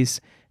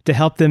expertise to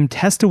help them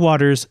test the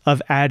waters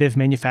of additive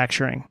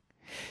manufacturing.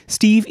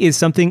 Steve is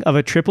something of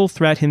a triple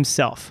threat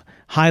himself: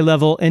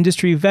 high-level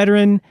industry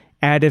veteran,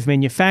 additive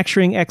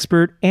manufacturing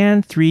expert,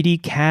 and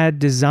 3D CAD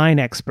design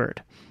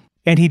expert.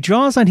 And he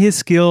draws on his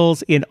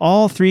skills in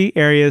all three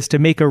areas to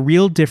make a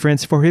real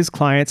difference for his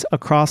clients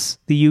across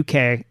the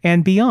UK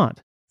and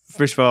beyond.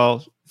 First of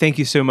all, thank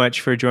you so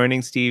much for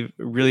joining, Steve.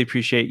 Really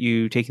appreciate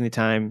you taking the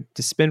time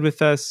to spend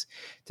with us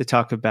to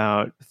talk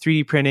about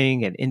 3D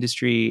printing and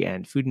industry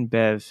and food and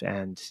bev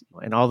and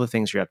all the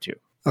things you're up to.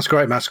 That's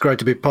great, Matt. It's great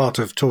to be part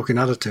of Talking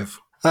Additive.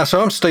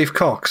 So I'm Steve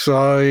Cox.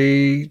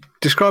 I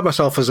describe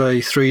myself as a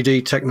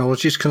 3D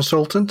technologies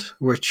consultant,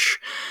 which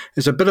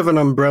is a bit of an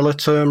umbrella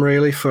term,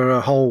 really, for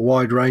a whole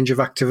wide range of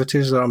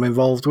activities that I'm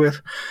involved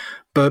with.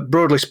 But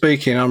broadly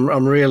speaking,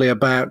 I'm really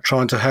about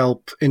trying to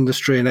help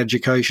industry and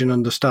education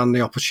understand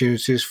the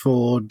opportunities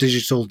for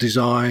digital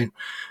design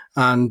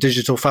and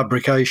digital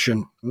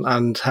fabrication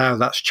and how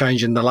that's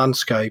changing the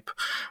landscape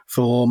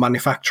for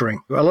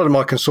manufacturing. A lot of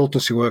my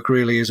consultancy work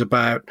really is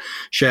about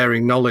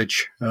sharing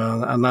knowledge,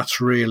 and that's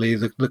really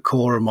the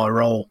core of my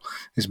role,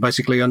 is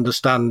basically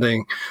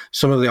understanding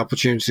some of the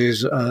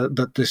opportunities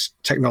that this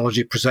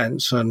technology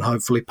presents and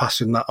hopefully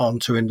passing that on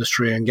to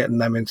industry and getting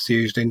them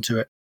enthused into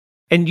it.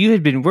 And you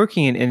had been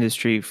working in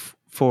industry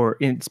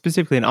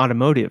specifically in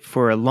automotive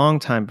for a long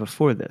time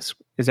before this.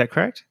 Is that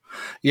correct?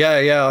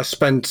 Yeah. I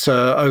spent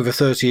over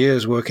 30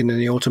 years working in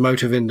the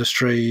automotive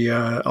industry.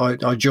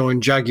 I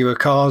joined Jaguar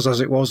Cars, as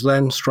it was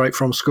then, straight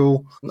from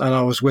school, and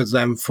I was with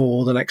them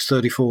for the next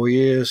 34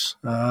 years.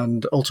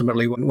 And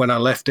ultimately, when I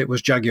left, it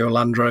was Jaguar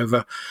Land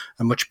Rover,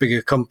 a much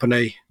bigger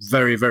company,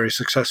 very, very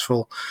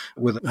successful,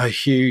 with a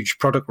huge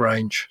product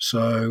range.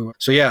 So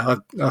yeah,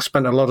 I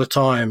spent a lot of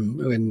time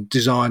in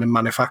design and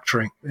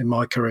manufacturing in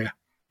my career.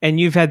 And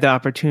you've had the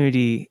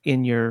opportunity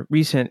in your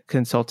recent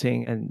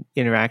consulting and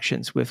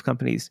interactions with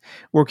companies,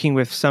 working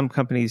with some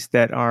companies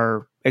that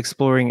are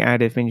exploring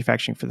additive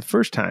manufacturing for the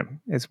first time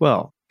as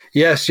well.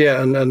 Yes,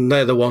 yeah, and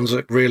they're the ones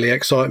that really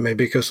excite me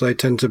because they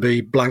tend to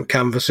be blank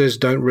canvases,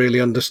 don't really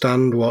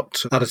understand what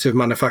additive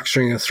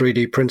manufacturing and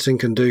 3D printing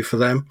can do for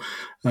them.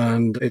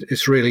 And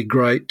it's really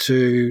great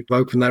to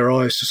open their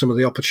eyes to some of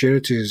the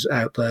opportunities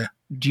out there.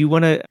 Do you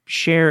want to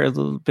share a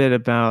little bit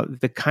about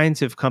the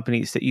kinds of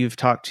companies that you've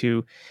talked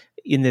to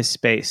in this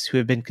space who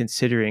have been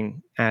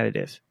considering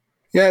additive?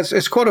 Yeah,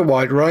 it's quite a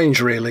wide range,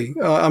 really.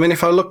 I mean,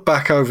 if I look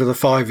back over the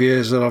 5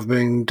 years that I've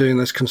been doing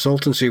this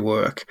consultancy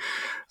work,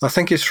 I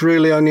think it's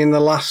really only in the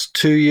last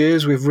 2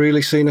 years we've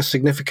really seen a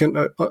significant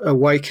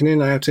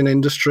awakening out in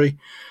industry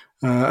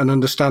and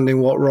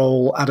understanding what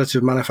role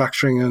additive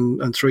manufacturing and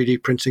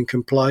 3D printing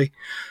can play.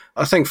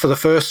 I think for the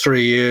first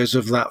 3 years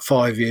of that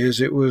 5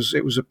 years, it was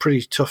a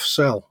pretty tough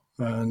sell.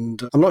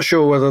 And I'm not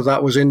sure whether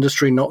that was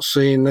industry not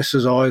seeing this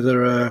as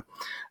either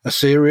a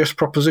serious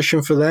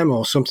proposition for them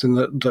or something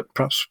that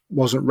perhaps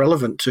wasn't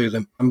relevant to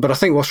them. But I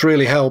think what's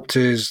really helped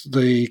is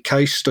the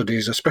case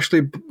studies,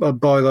 especially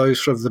by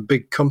those of the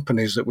big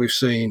companies that we've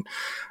seen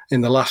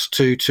in the last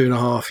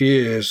 2.5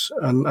 years.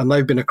 And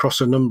they've been across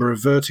a number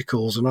of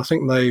verticals. And I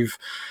think they've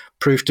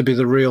proved to be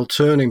the real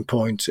turning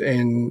point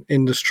in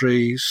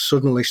industry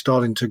suddenly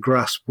starting to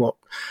grasp what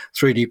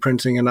 3D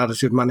printing and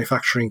additive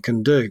manufacturing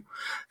can do.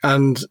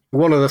 And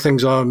one of the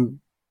things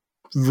I'm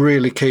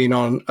really keen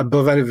on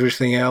above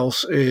everything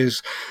else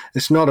is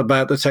it's not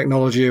about the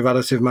technology of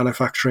additive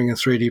manufacturing and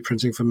 3D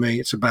printing for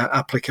me, it's about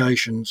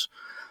applications.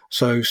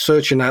 So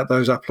searching out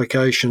those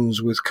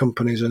applications with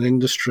companies and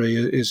industry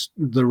is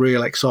the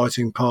real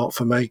exciting part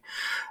for me.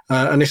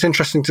 And it's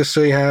interesting to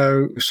see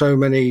how so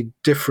many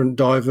different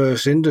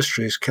diverse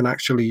industries can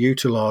actually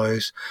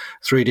utilize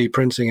 3D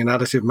printing and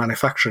additive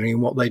manufacturing in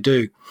what they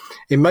do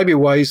in maybe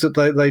ways that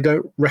they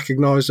don't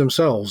recognize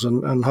themselves.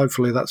 And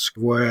hopefully that's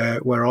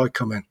where I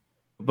come in.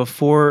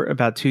 Before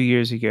about 2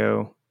 years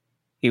ago,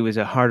 it was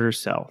a harder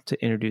sell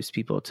to introduce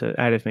people to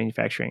additive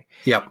manufacturing.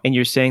 Yeah. And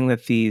you're saying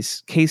that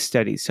these case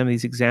studies, some of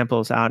these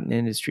examples out in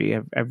industry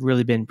have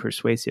really been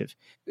persuasive.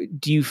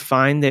 Do you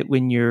find that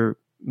when you're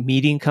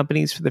meeting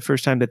companies for the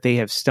first time that they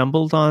have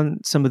stumbled on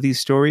some of these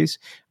stories,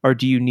 or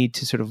do you need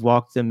to sort of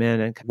walk them in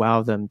and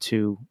wow them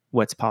to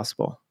what's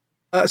possible?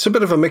 It's a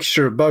bit of a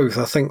mixture of both.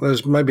 I think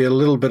there's maybe a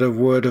little bit of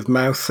word of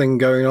mouth thing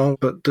going on,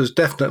 but there's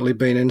definitely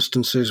been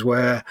instances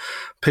where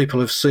people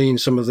have seen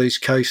some of these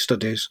case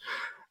studies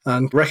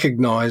and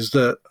recognize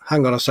that,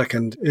 hang on a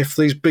second, if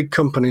these big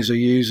companies are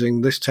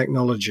using this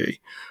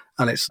technology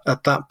and it's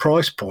at that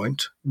price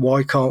point,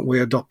 why can't we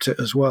adopt it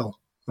as well?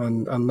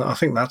 And I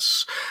think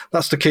that's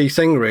the key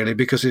thing, really,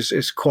 because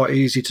it's quite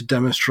easy to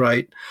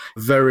demonstrate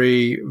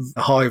very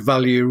high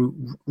value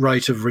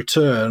rate of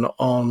return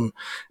on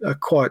a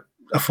quite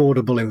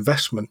affordable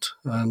investment.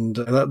 And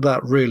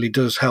that really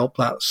does help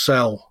that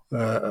sell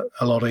a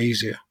lot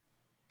easier.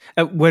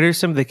 What are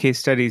some of the case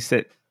studies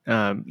that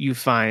you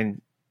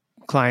find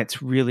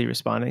clients really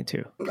responding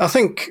to? I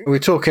think we're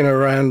talking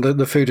around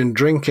the food and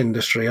drink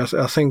industry.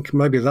 I think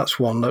maybe that's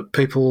one that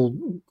people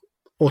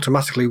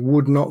automatically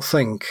would not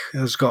think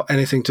has got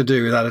anything to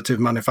do with additive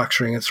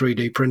manufacturing and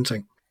 3D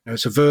printing.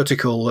 It's a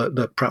vertical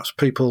that perhaps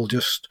people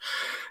just...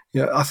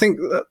 I think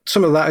that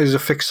some of that is a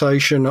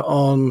fixation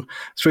on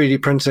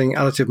 3D printing,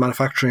 additive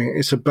manufacturing.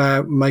 It's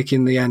about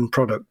making the end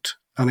product,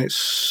 and it's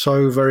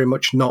so very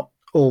much not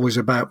always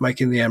about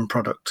making the end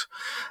product.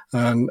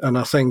 And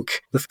I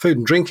think the food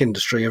and drink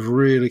industry have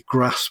really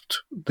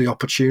grasped the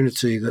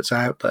opportunity that's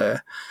out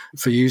there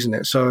for using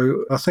it.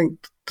 So I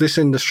think this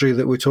industry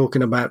that we're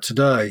talking about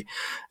today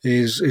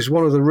is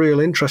one of the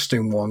real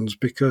interesting ones,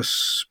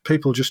 because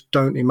people just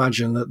don't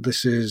imagine that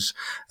this is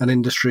an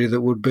industry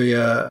that would be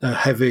a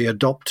heavy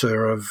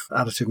adopter of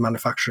additive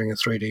manufacturing and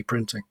 3D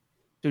printing.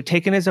 So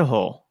taken as a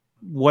whole,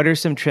 what are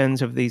some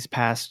trends of these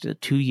past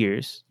 2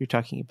 years you're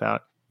talking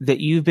about that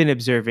you've been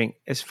observing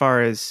as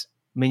far as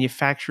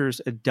manufacturers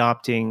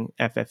adopting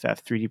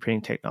FFF 3D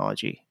printing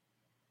technology?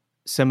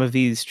 Some of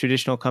these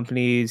traditional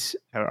companies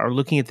are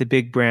looking at the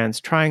big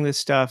brands trying this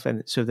stuff,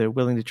 and so they're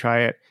willing to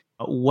try it.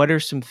 What are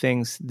some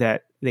things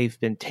that they've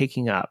been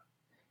taking up?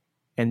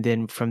 And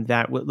then from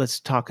that, let's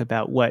talk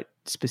about what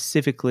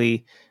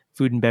specifically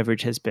food and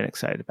beverage has been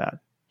excited about.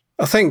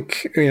 I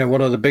think,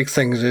 one of the big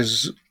things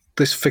is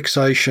this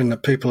fixation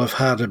that people have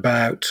had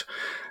about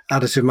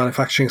additive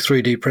manufacturing,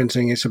 3D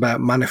printing. It's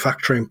about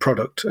manufacturing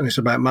product, and it's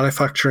about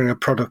manufacturing a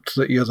product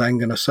that you're then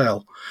going to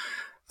sell.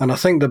 And I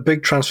think the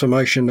big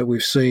transformation that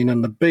we've seen,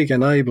 and the big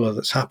enabler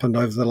that's happened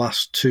over the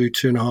last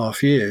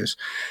 2.5 years,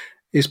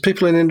 is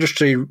people in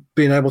industry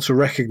being able to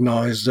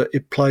recognize that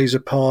it plays a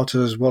part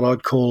as what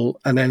I'd call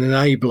an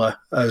enabler,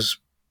 as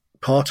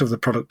part of the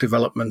product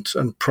development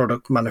and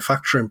product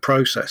manufacturing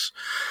process.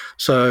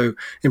 So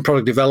in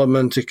product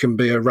development, it can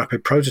be a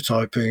rapid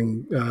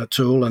prototyping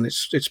tool, and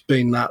it's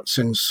been that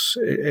since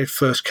it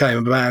first came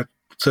about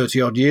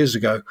 30 odd years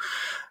ago.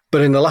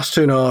 But in the last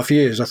 2.5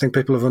 years, I think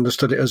people have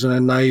understood it as an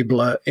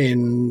enabler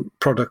in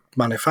product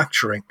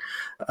manufacturing.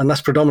 And that's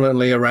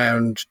predominantly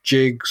around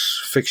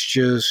jigs,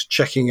 fixtures,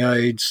 checking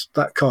aids,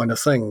 that kind of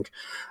thing.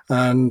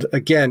 And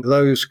again,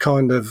 those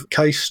kind of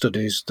case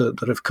studies that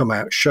have come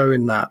out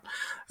showing that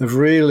have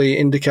really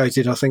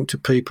indicated, I think, to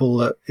people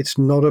that it's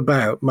not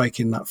about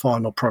making that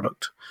final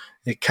product.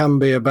 It can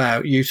be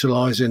about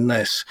utilizing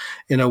this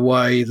in a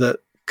way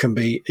that can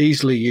be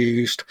easily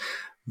used,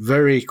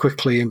 very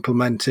quickly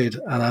implemented,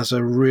 and has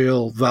a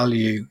real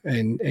value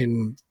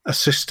in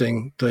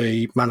assisting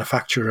the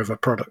manufacturer of a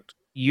product.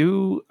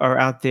 You are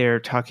out there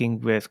talking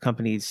with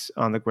companies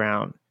on the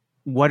ground.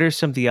 What are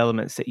some of the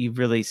elements that you've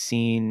really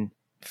seen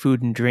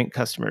food and drink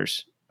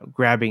customers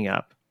grabbing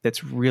up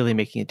that's really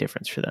making a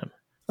difference for them?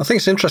 I think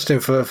it's interesting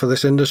for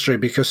this industry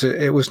because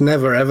it was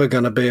never, ever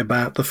going to be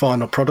about the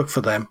final product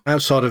for them.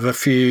 Outside of a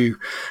few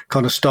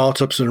kind of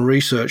startups and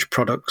research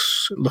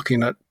products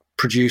looking at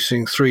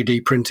producing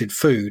 3D printed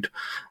food,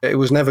 it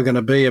was never going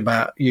to be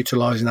about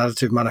utilizing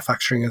additive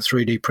manufacturing and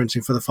 3D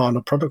printing for the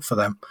final product for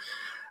them.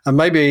 And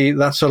maybe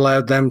that's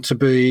allowed them to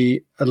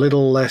be a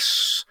little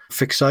less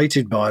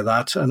fixated by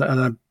that and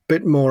a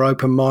bit more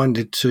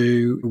open-minded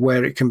to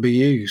where it can be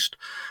used.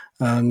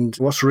 And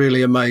what's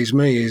really amazed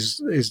me is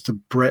the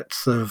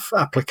breadth of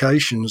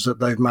applications that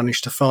they've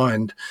managed to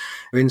find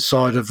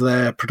inside of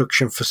their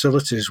production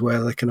facilities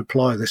where they can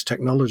apply this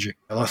technology.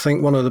 I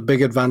think one of the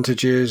big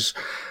advantages,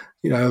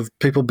 of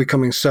people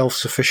becoming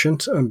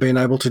self-sufficient and being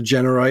able to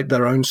generate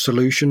their own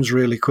solutions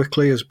really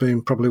quickly has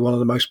been probably one of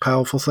the most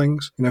powerful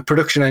things.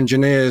 Production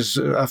engineers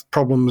have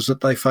problems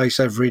that they face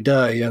every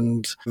day,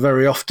 and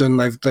very often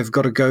they've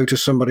got to go to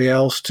somebody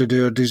else to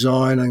do a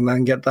design and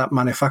then get that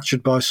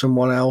manufactured by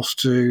someone else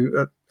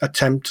to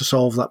attempt to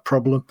solve that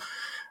problem.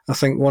 I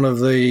think one of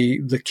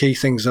the key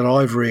things that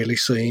I've really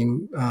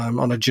seen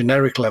on a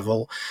generic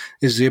level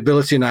is the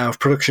ability now of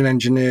production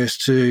engineers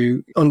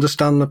to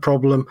understand the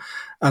problem,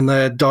 and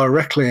they're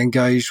directly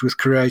engaged with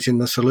creating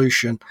the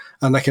solution,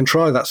 and they can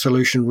try that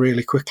solution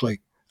really quickly.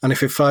 And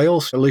if it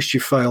fails, at least you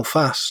fail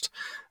fast,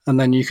 and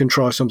then you can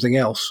try something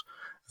else.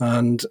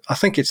 And I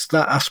think it's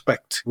that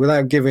aspect,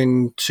 without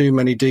giving too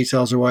many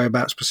details away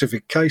about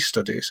specific case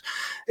studies,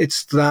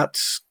 it's that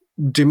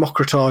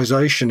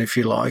democratization, if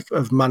you like,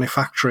 of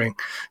manufacturing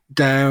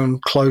down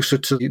closer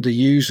to the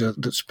user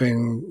that's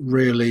been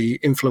really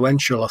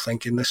influential, I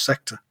think, in this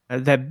sector.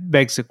 That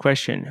begs the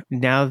question,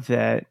 now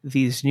that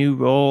these new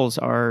roles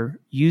are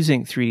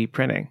using 3D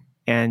printing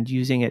and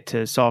using it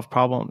to solve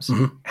problems,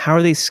 how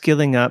are they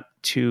skilling up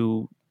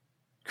to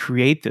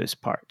create those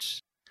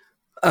parts?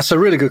 That's a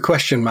really good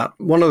question, Matt.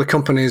 One of the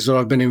companies that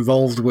I've been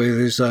involved with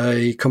is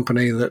a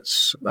company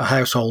that's a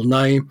household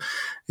name.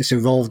 It's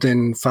involved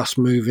in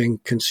fast-moving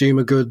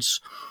consumer goods.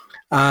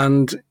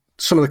 And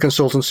some of the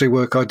consultancy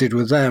work I did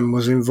with them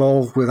was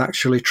involved with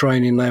actually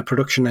training their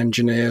production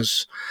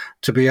engineers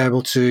to be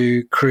able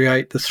to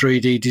create the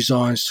 3D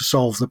designs to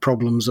solve the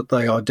problems that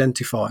they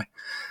identify.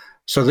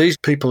 So these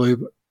people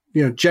who,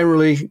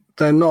 generally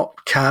they're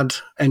not CAD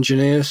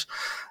engineers.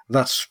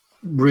 That's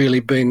really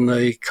been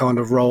the kind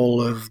of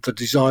role of the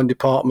design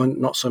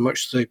department, not so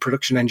much the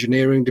production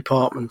engineering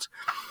department.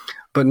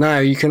 But now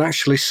you can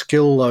actually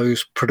skill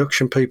those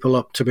production people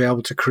up to be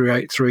able to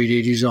create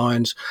 3D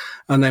designs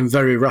and then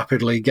very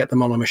rapidly get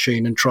them on a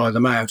machine and try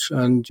them out.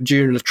 And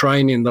during the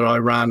training that I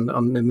ran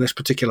in this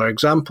particular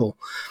example,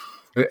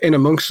 in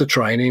amongst the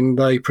training,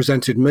 they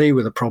presented me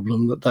with a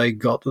problem that they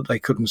got that they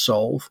couldn't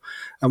solve.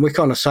 And we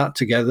kind of sat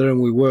together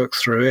and we worked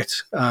through it.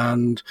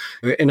 And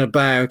in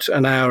about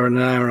an hour and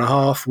a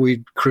half,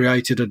 we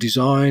created a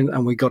design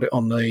and we got it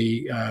on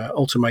the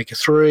Ultimaker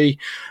 3.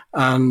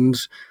 And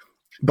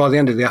by the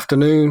end of the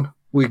afternoon,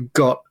 we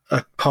got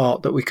a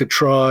part that we could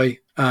try,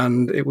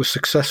 and it was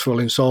successful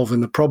in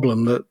solving the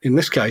problem that, in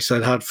this case,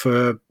 they'd had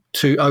for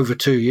over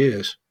 2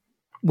 years.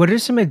 What are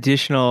some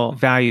additional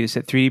values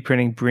that 3D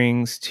printing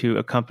brings to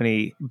a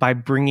company by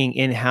bringing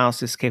in-house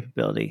this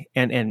capability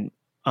and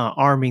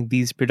arming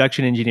these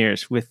production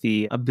engineers with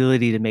the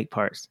ability to make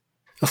parts?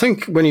 I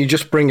think when you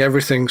just bring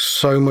everything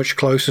so much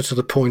closer to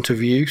the point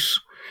of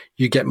use,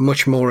 you get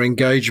much more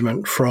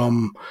engagement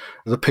from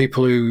the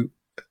people who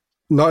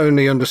not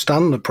only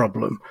understand the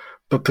problem,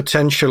 but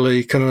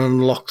potentially can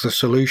unlock the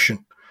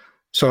solution.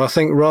 So I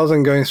think rather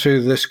than going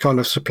through this kind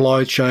of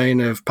supply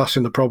chain of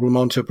passing the problem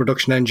on to a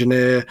production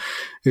engineer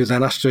who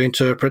then has to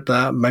interpret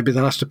that, maybe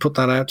then has to put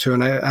that out to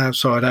an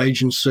outside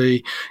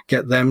agency,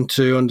 get them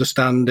to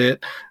understand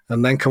it,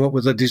 and then come up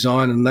with a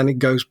design, and then it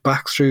goes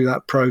back through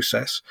that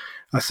process.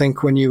 I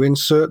think when you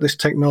insert this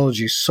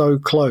technology so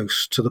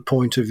close to the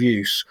point of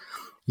use,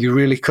 you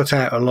really cut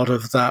out a lot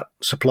of that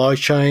supply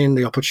chain,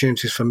 the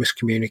opportunities for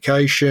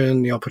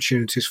miscommunication, the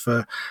opportunities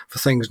for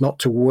things not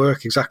to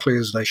work exactly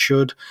as they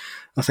should.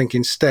 I think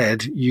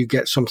instead you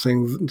get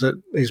something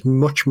that is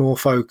much more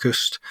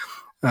focused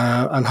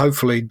and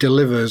hopefully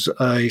delivers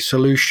a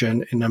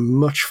solution in a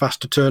much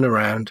faster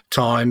turnaround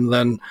time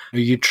than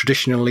you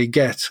traditionally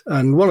get.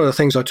 And one of the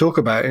things I talk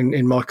about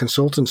in my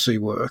consultancy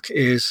work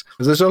is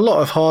there's a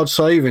lot of hard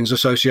savings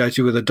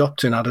associated with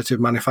adopting additive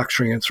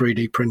manufacturing and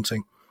 3D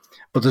printing.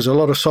 But there's a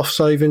lot of soft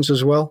savings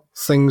as well,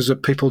 things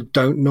that people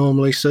don't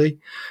normally see.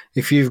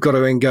 If you've got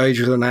to engage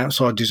with an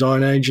outside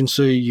design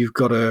agency, you've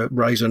got to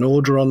raise an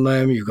order on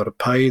them, you've got to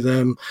pay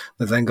them,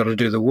 they've then got to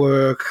do the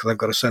work, they've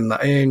got to send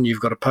that in, you've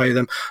got to pay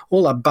them.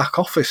 All that back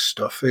office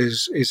stuff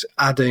is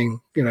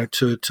adding,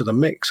 to the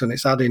mix, and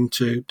it's adding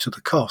to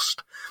the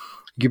cost.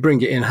 You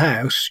bring it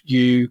in-house,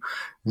 you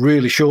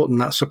really shorten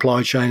that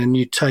supply chain and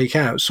you take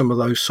out some of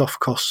those soft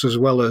costs as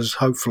well as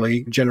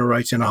hopefully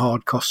generating a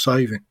hard cost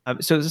saving.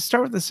 So let's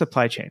start with the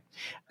supply chain.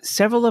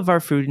 Several of our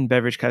food and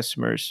beverage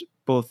customers,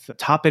 both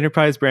top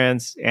enterprise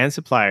brands and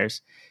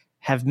suppliers,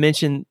 have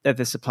mentioned that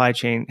the supply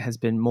chain has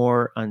been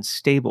more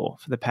unstable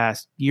for the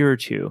past year or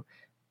two,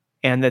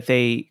 and that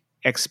they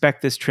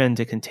expect this trend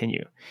to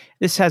continue.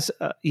 This has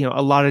a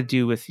lot to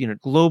do with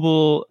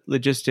global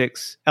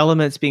logistics,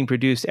 elements being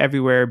produced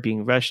everywhere,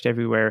 being rushed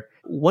everywhere.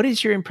 What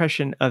is your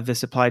impression of the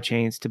supply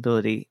chain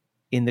stability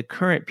in the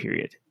current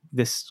period,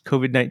 this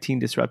COVID-19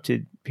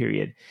 disrupted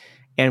period?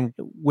 And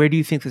where do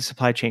you think the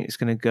supply chain is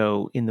going to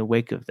go in the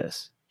wake of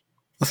this?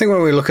 I think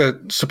when we look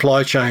at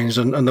supply chains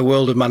and the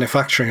world of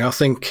manufacturing, I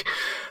think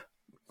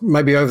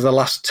maybe over the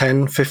last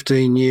 10,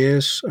 15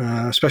 years,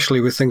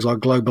 especially with things like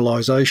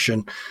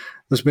globalization,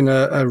 there's been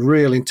a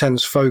real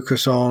intense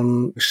focus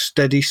on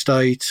steady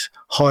state,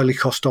 highly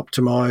cost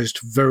optimized,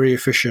 very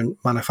efficient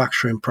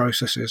manufacturing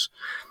processes.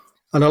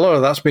 And a lot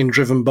of that's been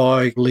driven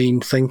by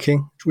lean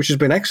thinking, which has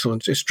been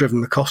excellent. It's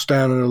driven the cost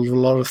down in a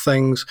lot of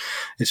things.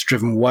 It's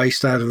driven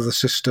waste out of the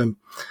system.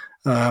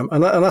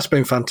 And that's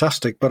been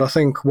fantastic. But I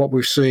think what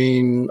we've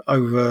seen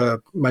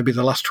over maybe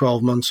the last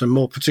 12 months, and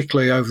more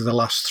particularly over the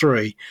last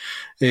 3,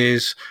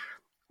 is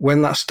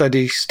when that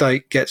steady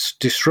state gets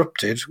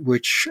disrupted,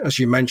 which, as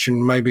you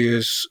mentioned, maybe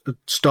has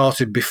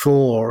started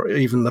before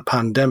even the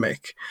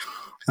pandemic,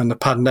 and the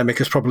pandemic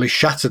has probably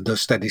shattered the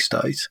steady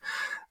state,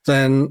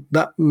 then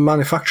that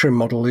manufacturing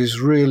model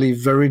is really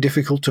very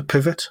difficult to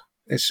pivot.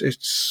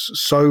 It's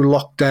so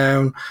locked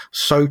down,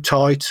 so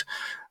tight.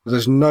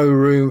 There's no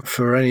room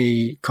for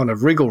any kind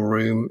of wriggle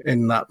room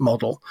in that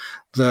model,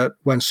 that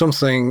when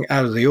something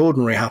out of the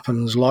ordinary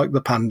happens, like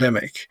the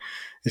pandemic,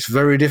 it's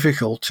very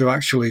difficult to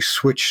actually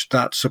switch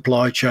that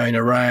supply chain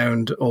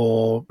around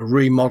or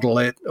remodel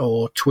it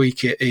or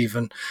tweak it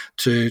even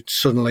to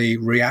suddenly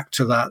react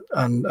to that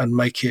and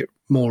make it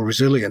more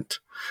resilient.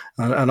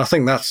 And I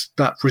think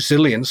that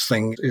resilience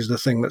thing is the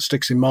thing that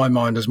sticks in my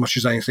mind as much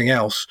as anything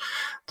else,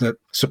 that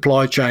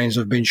supply chains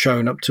have been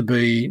shown up to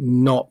be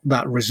not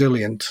that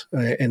resilient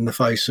in the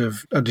face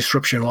of a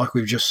disruption like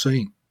we've just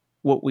seen.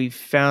 What we've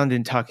found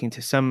in talking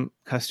to some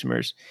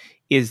customers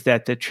is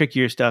that the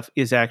trickier stuff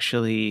is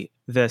actually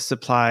the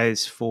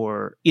supplies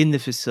for in the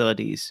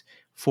facilities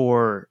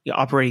for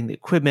operating the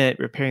equipment,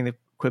 repairing the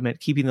equipment,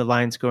 keeping the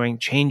lines going,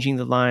 changing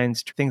the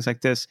lines, things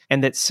like this.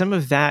 And that some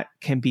of that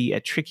can be a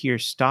trickier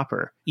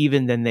stopper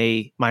even than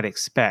they might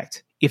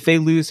expect. If they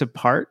lose a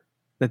part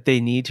that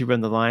they need to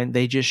run the line,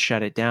 they just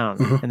shut it down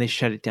and they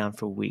shut it down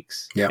for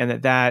weeks. Yeah.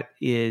 And that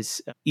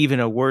is even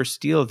a worse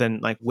deal than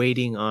like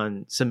waiting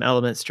on some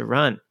elements to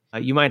run.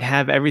 You might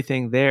have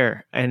everything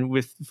there. And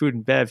with food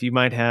and bev, you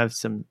might have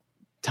some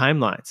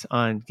timelines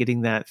on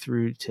getting that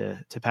through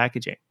to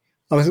packaging.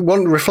 I think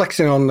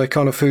reflecting on the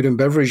kind of food and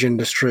beverage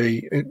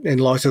industry in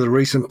light of the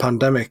recent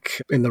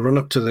pandemic in the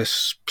run-up to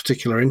this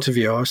particular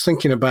interview, I was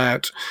thinking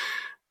about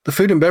the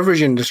food and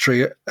beverage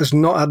industry has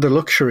not had the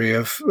luxury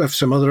of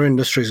some other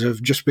industries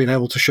of just being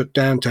able to shut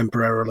down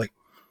temporarily.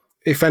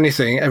 If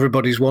anything,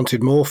 everybody's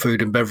wanted more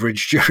food and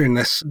beverage during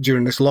this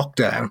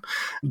lockdown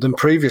than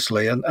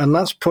previously. And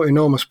that's put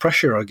enormous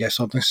pressure, I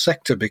guess, on this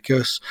sector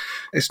because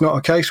it's not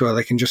a case where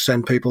they can just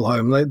send people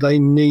home. They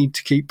need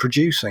to keep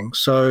producing.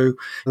 So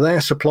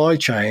their supply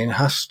chain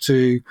has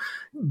to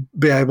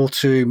be able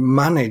to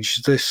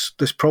manage this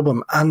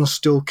problem and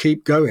still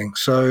keep going.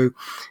 So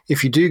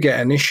if you do get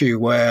an issue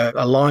where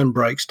a line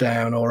breaks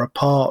down or a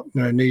part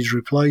needs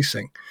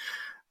replacing,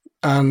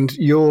 and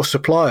your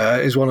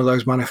supplier is one of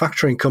those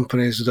manufacturing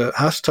companies that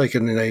has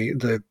taken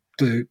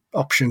the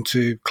option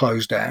to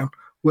close down,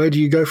 where do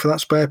you go for that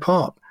spare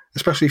part?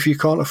 Especially if you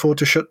can't afford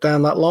to shut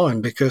down that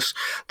line because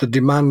the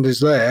demand is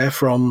there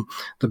from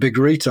the big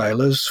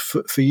retailers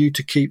for you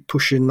to keep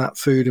pushing that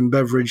food and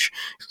beverage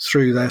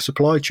through their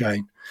supply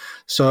chain.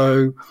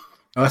 So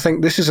I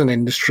think this is an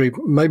industry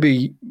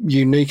maybe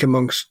unique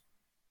amongst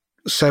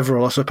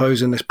several, I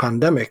suppose, in this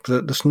pandemic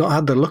that's not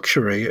had the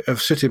luxury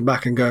of sitting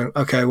back and going,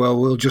 okay, well,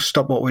 we'll just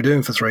stop what we're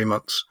doing for 3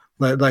 months.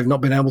 They've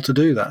not been able to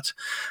do that.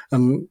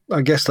 And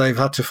I guess they've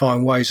had to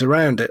find ways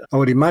around it. I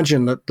would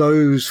imagine that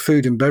those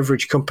food and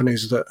beverage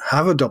companies that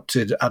have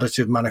adopted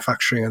additive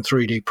manufacturing and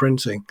 3D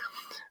printing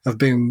have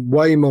been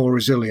way more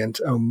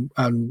resilient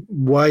and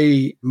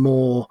way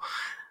more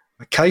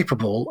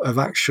capable of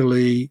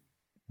actually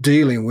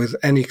dealing with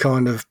any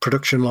kind of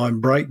production line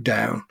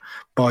breakdown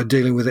by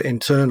dealing with it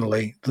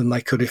internally than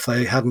they could if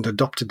they hadn't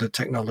adopted the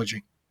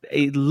technology.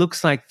 It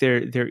looks like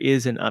there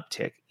is an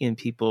uptick in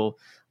people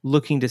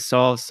looking to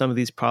solve some of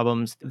these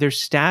problems. Their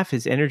staff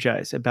is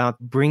energized about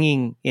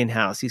bringing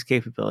in-house these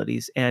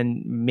capabilities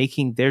and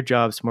making their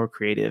jobs more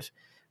creative.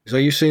 So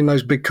you've seen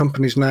those big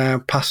companies now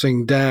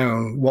passing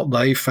down what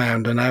they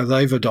found and how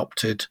they've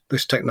adopted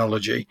this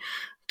technology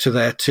to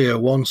their tier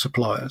one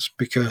suppliers,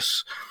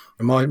 because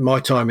my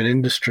time in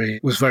industry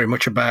was very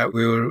much about,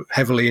 we were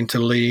heavily into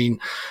lean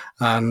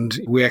and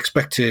we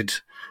expected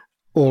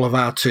all of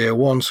our tier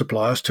one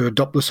suppliers to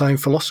adopt the same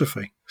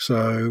philosophy.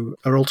 So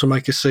are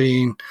Ultimaker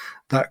seeing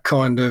that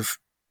kind of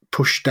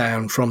push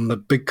down from the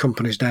big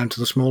companies down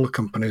to the smaller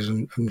companies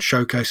and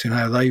showcasing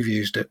how they've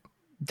used it?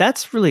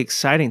 That's really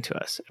exciting to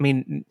us. I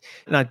mean,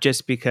 not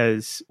just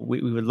because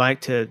we would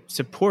like to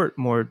support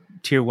more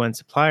tier one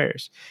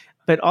suppliers,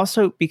 but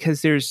also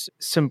because there's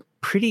some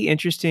pretty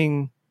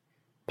interesting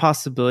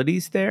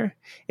possibilities there.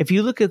 If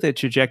you look at the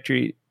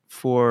trajectory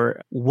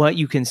for what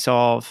you can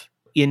solve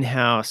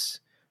in-house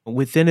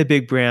within a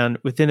big brand,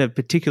 within a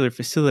particular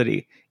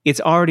facility, it's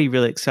already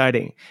really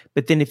exciting.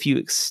 But then if you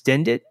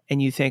extend it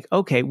and you think,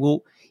 okay,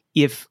 well,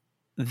 if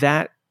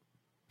that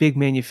big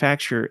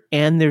manufacturer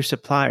and their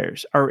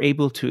suppliers are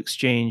able to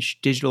exchange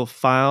digital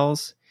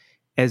files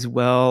as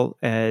well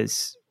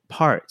as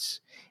parts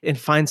and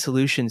find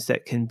solutions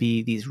that can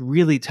be these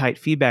really tight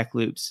feedback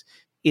loops,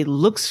 it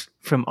looks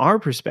from our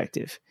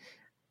perspective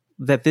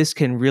that this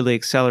can really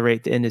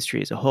accelerate the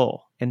industry as a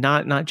whole, and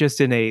not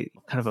just in a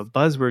kind of a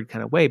buzzword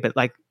kind of way, but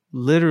like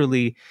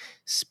literally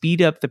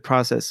speed up the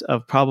process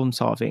of problem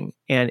solving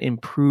and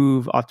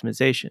improve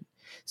optimization.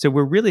 So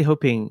we're really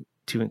hoping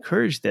to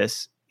encourage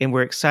this, and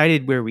we're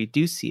excited where we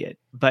do see it,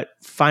 but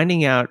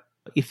finding out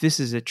if this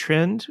is a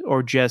trend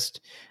or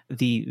just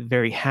the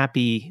very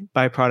happy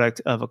byproduct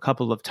of a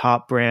couple of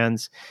top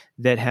brands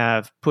that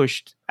have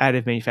pushed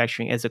additive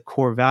manufacturing as a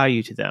core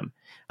value to them.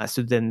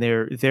 So then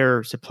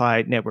their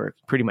supply network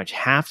pretty much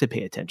have to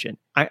pay attention.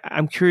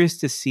 I'm curious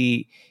to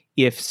see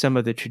if some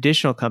of the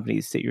traditional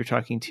companies that you're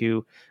talking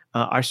to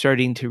are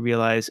starting to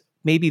realize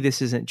maybe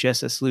this isn't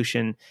just a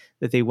solution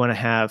that they want to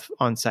have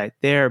on site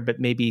there, but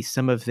maybe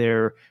some of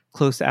their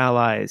close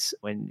allies,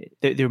 when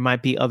there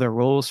might be other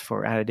roles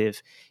for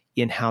additive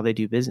in how they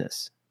do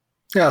business.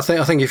 Yeah, I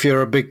think if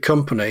you're a big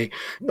company,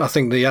 I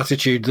think the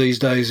attitude these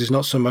days is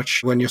not so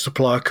much when your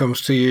supplier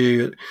comes to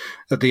you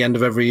at the end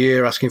of every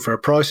year asking for a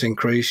price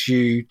increase,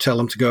 you tell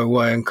them to go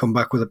away and come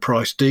back with a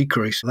price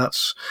decrease.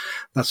 That's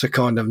a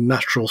kind of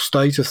natural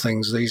state of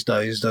things these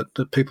days,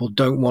 that people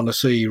don't want to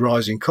see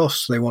rising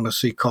costs. They want to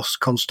see costs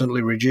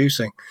constantly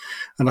reducing.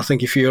 And I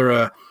think if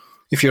you're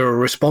if you're a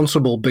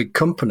responsible big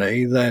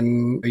company,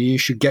 then you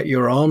should get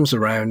your arms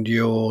around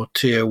your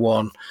tier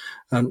one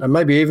and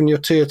maybe even your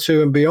tier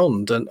two and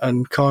beyond,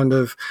 and kind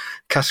of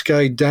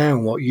cascade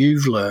down what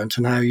you've learned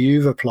and how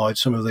you've applied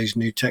some of these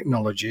new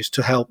technologies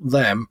to help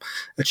them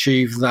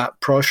achieve that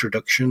price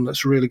reduction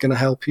that's really going to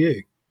help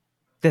you.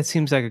 That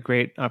seems like a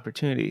great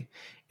opportunity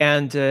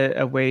and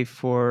a way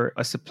for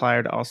a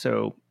supplier to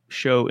also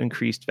show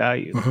increased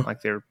value,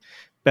 like they're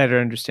better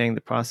understanding the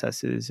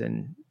processes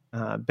and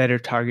better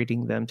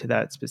targeting them to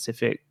that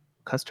specific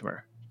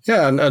customer.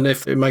 Yeah, and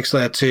if it makes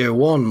their tier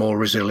one more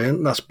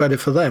resilient, that's better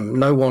for them.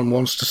 No one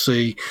wants to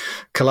see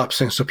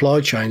collapsing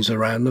supply chains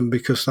around them,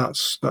 because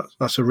that's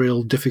a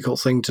real difficult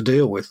thing to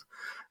deal with.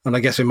 And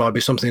I guess it might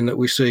be something that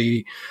we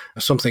see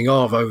something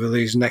of over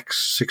these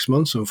next 6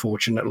 months,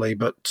 unfortunately.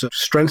 But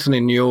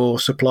strengthening your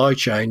supply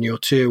chain, your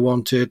tier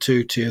one, tier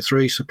two, tier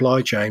three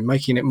supply chain,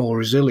 making it more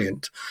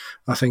resilient,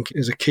 I think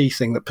is a key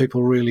thing that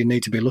people really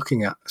need to be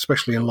looking at,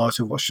 especially in light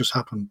of what's just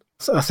happened.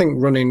 I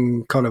think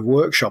running kind of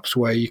workshops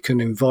where you can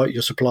invite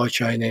your supply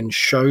chain in,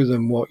 show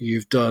them what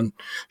you've done,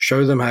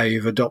 show them how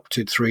you've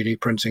adopted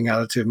 3D printing,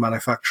 additive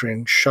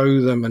manufacturing,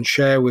 show them and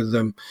share with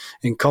them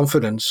in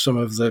confidence some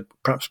of the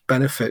perhaps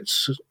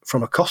benefits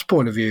from a cost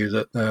point of view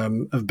that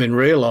have been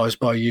realized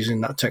by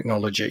using that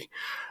technology.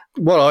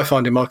 What I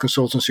find in my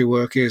consultancy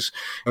work is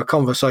a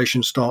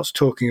conversation starts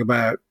talking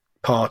about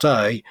part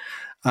A,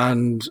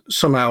 and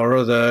somehow or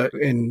other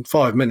in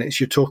 5 minutes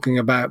you're talking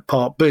about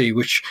part B,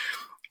 which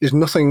is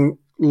nothing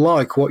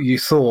like what you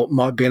thought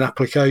might be an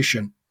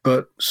application.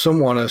 But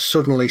someone has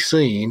suddenly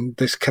seen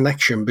this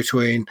connection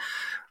between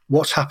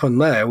what's happened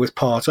there with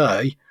part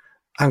A.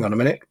 Hang on a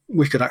minute,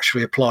 we could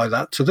actually apply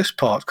that to this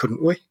part,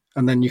 couldn't we?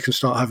 And then you can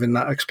start having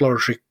that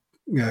exploratory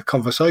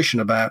conversation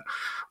about,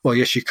 well,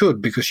 yes, you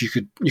could, because you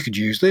could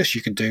use this,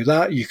 you could do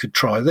that, you could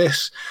try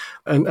this.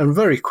 And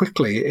very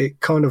quickly,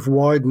 it kind of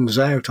widens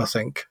out, I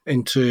think,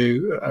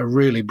 into a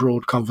really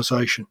broad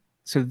conversation.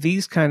 So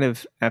these kind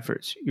of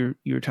efforts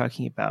you're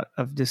talking about,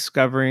 of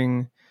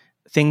discovering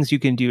things you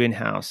can do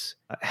in-house,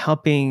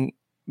 helping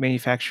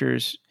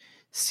manufacturers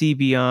see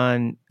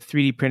beyond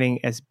 3D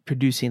printing as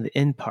producing the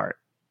end part.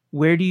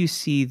 Where do you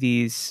see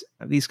these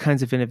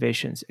kinds of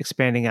innovations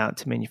expanding out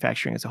to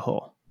manufacturing as a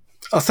whole?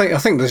 I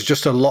think there's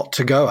just a lot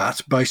to go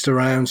at based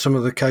around some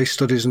of the case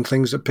studies and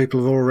things that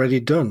people have already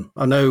done.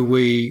 I know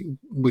we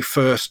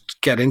first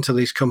get into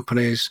these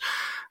companies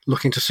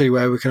looking to see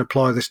where we can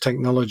apply this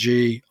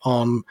technology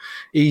on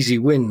easy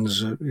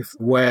wins,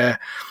 where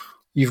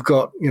you've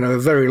got a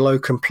very low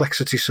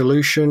complexity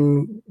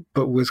solution,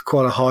 but with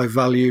quite a high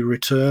value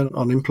return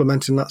on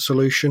implementing that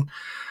solution.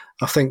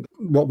 I think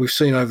what we've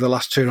seen over the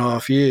last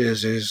 2.5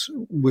 years is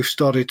we've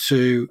started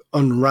to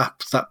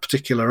unwrap that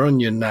particular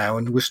onion now,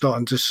 and we're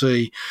starting to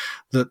see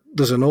that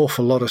there's an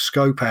awful lot of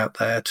scope out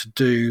there to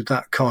do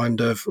that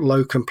kind of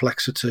low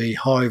complexity,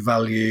 high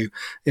value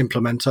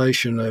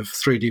implementation of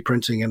 3D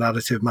printing and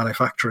additive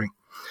manufacturing.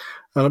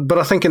 But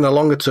I think in the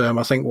longer term,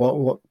 I think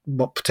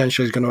what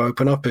potentially is going to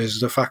open up is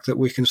the fact that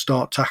we can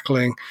start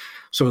tackling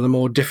some of the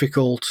more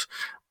difficult,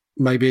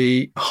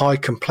 maybe high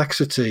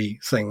complexity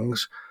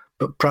things,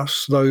 but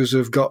perhaps those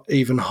have got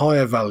even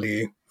higher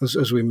value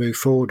as we move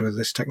forward with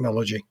this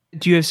technology.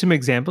 Do you have some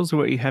examples of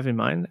what you have in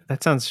mind?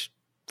 That sounds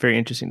very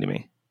interesting to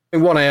me.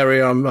 In one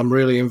area I'm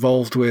really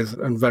involved with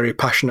and very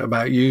passionate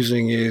about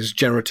using is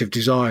generative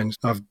design.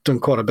 I've done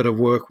quite a bit of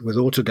work with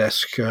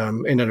Autodesk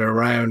in and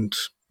around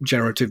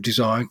generative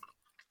design,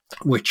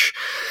 which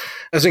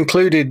has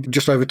included,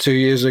 just over 2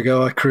 years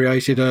ago, I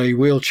created a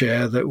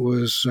wheelchair that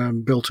was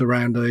built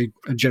around a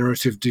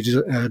generative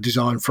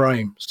design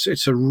frame.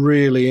 It's a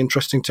really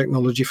interesting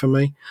technology for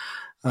me.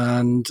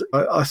 And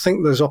I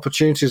think there's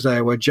opportunities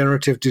there where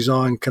generative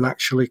design can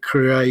actually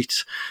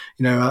create,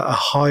 a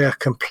higher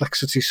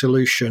complexity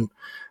solution,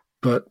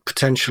 but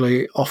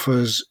potentially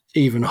offers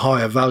even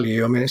higher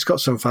value. I mean, it's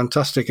got some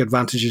fantastic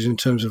advantages in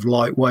terms of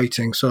light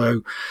weighting.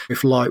 So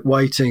if light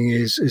weighting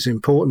is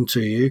important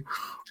to you,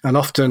 and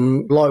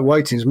often light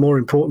weighting is more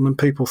important than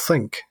people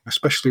think,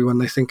 especially when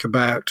they think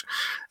about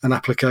an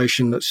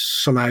application that's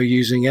somehow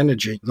using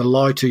energy. The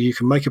lighter you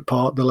can make a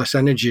part, the less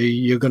energy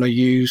you're going to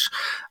use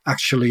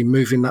actually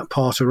moving that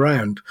part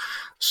around.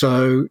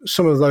 So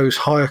some of those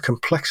higher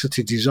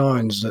complexity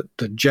designs that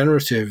the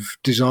generative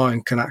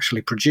design can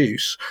actually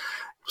produce,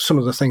 some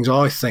of the things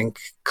I think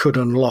could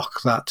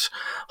unlock that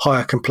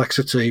higher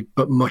complexity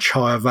but much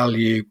higher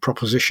value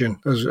proposition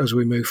as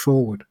we move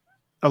forward.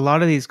 A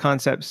lot of these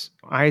concepts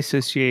I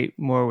associate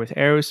more with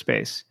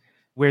aerospace,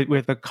 where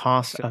the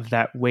cost of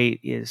that weight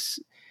is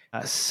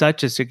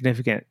such a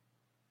significant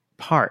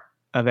part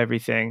of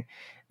everything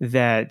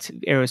that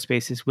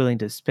aerospace is willing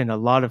to spend a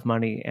lot of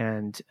money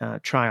and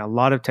try a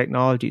lot of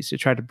technologies to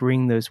try to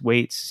bring those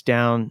weights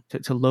down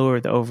to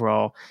lower the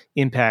overall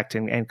impact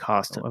and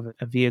cost of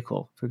a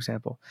vehicle, for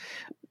example.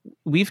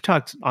 We've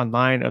talked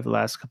online over the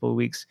last couple of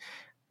weeks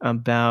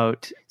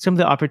about some of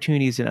the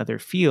opportunities in other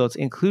fields,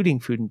 including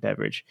food and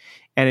beverage.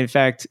 And in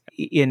fact,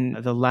 in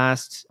the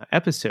last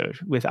episode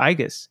with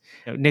IGUS,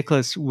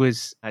 Nicholas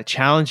was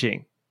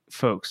challenging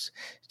folks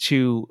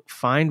to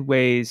find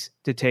ways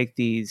to take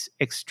these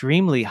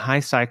extremely high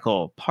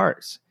cycle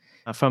parts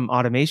from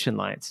automation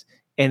lines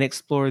and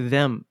explore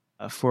them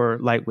for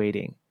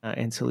lightweighting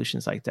and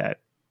solutions like that.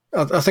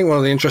 I think one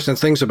of the interesting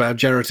things about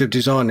generative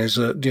design is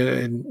that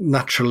it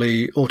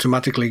naturally,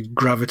 automatically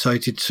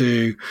gravitated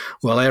to,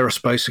 well,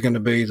 aerospace are going to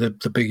be the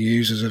big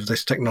users of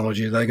this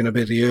technology. They're going to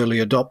be the early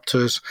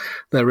adopters.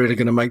 They're really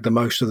going to make the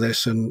most of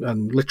this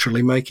and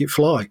literally make it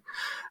fly.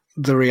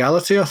 The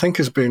reality, I think,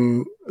 has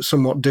been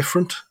somewhat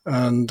different.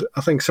 And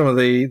I think some of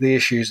the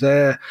issues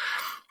there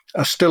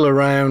are still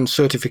around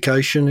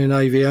certification in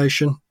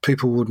aviation.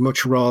 People would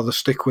much rather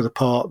stick with a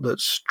part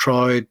that's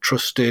tried,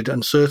 trusted,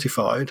 and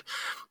certified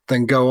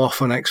than go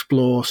off and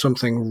explore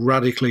something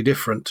radically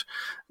different,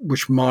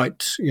 which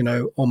might,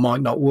 or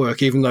might not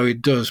work, even though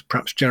it does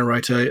perhaps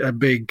generate a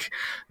big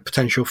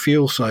potential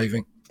fuel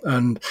saving.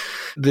 And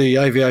the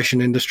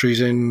aviation industry is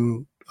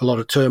in a lot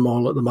of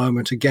turmoil at the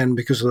moment, again,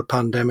 because of the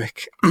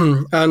pandemic.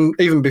 And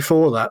even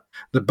before that,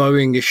 the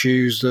Boeing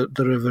issues that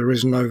have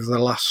arisen over the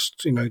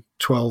last,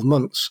 12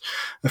 months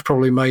have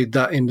probably made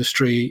that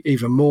industry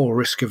even more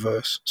risk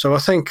averse. So I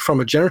think from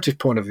a generative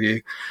point of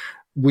view,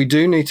 we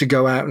do need to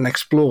go out and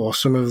explore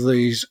some of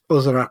these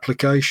other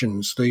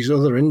applications, these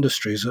other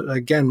industries that,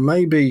 again,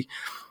 maybe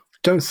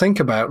don't think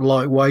about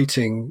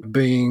lightweighting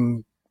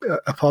being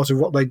a part of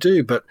what they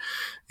do. But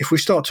if we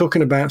start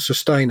talking about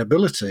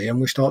sustainability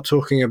and we start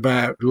talking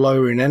about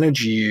lowering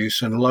energy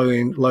use and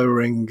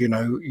lowering,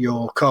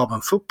 your carbon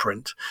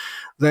footprint,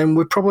 then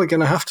we're probably going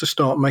to have to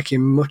start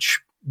making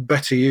much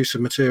better use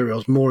of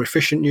materials, more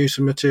efficient use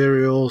of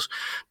materials,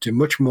 do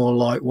much more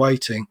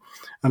lightweighting.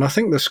 And I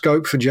think the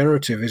scope for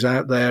generative is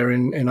out there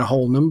in a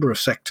whole number of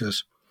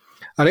sectors.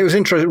 And it was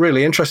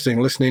really interesting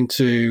listening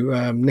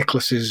to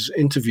Nicholas's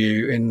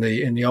interview in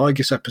the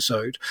IGUS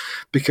episode,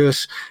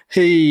 because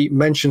he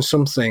mentioned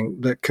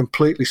something that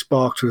completely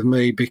sparked with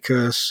me,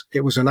 because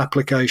it was an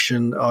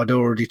application I'd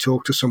already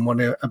talked to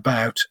someone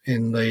about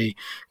in the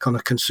kind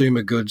of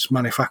consumer goods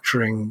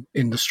manufacturing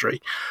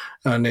industry.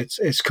 And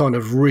it's kind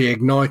of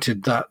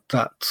reignited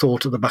that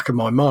thought at the back of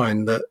my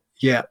mind that,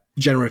 yeah,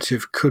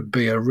 generative could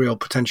be a real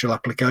potential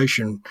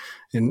application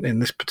in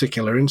this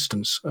particular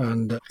instance.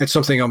 And it's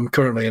something I'm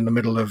currently in the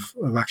middle of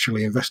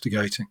actually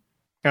investigating.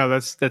 Oh,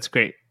 that's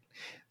great.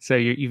 So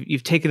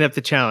you've taken up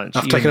the challenge.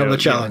 I've taken up the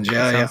challenge.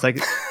 Yeah. Sounds like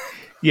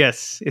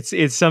yes,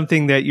 it's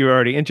something that you're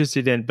already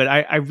interested in. But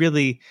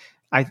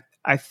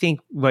I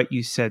think what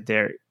you said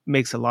there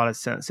makes a lot of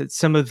sense. It's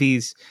some of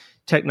these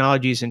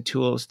technologies and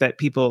tools that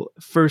people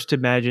first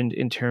imagined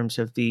in terms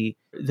of the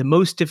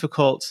most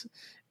difficult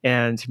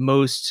and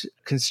most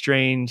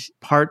constrained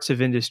parts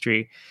of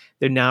industry.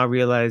 They're now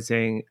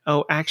realizing,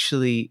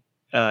 actually,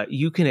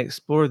 you can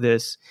explore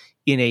this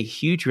in a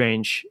huge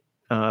range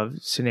of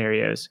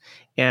scenarios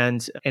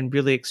and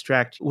really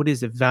extract what is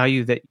the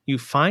value that you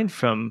find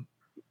from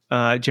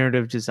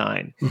generative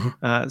design,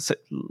 so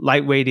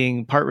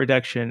lightweighting, part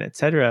reduction, et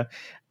cetera.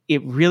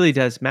 It really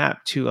does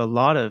map to a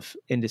lot of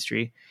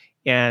industry.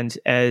 And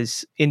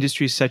as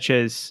industries such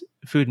as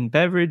food and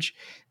beverage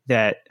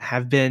that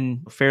have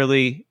been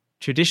fairly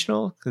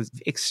traditional, because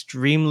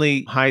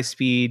extremely high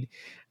speed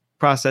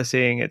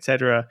processing, et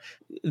cetera,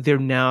 they're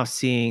now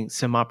seeing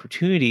some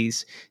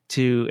opportunities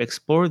to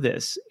explore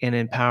this and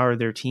empower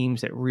their teams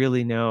that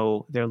really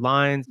know their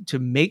lines to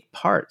make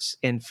parts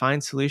and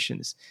find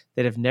solutions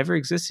that have never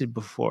existed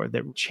before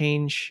that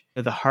change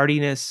the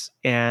hardiness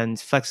and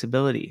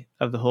flexibility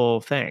of the whole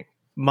thing.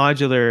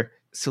 Modular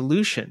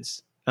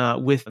solutions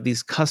with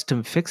these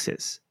custom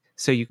fixes.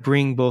 So you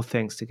bring both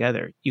things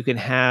together. You can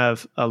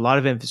have a lot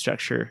of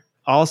infrastructure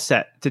all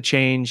set to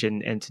change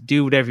and to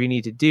do whatever you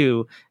need to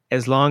do,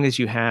 as long as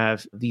you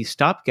have these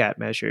stopgap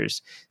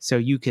measures so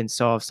you can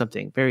solve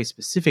something very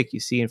specific you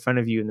see in front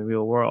of you in the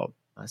real world.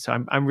 So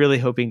I'm really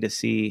hoping to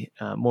see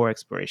more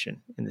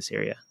exploration in this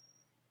area.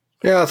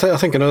 Yeah, I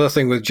think another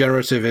thing with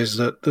generative is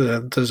that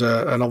there's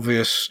an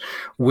obvious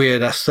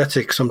weird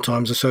aesthetic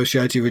sometimes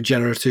associated with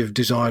generative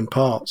design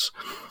parts.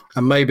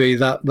 And maybe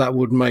that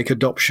would make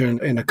adoption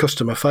in a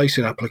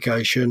customer-facing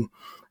application,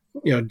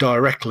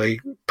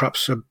 directly,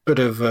 perhaps a bit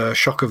of a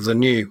shock of the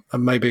new,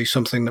 and maybe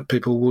something that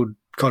people would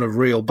kind of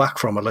reel back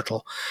from a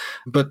little.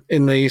 But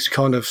in these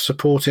kind of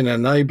supporting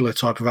enabler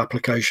type of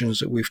applications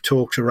that we've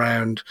talked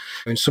around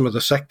in some of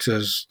the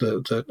sectors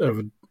that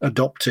have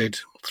adopted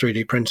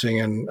 3D printing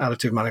and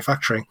additive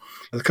manufacturing,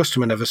 the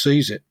customer never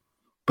sees it.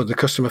 But the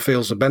customer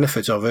feels the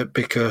benefit of it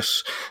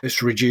because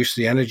it's reduced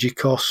the energy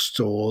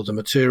cost or the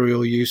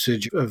material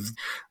usage of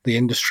the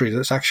industry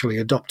that's actually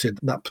adopted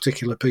that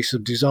particular piece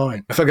of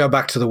design. If I go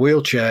back to the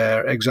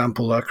wheelchair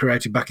example I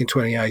created back in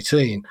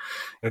 2018,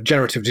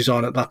 generative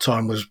design at that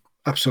time was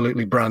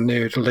absolutely brand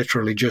new. It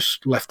literally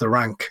just left the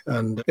rank.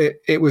 And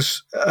it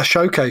was a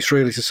showcase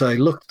really to say,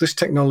 look, this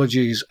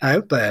technology is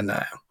out there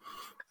now.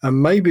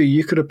 And maybe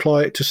you could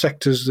apply it to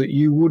sectors that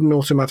you wouldn't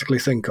automatically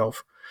think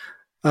of.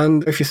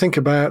 And if you think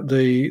about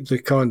the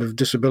kind of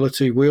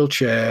disability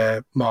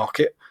wheelchair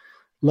market,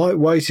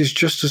 lightweight is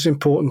just as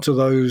important to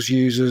those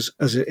users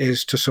as it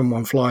is to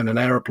someone flying an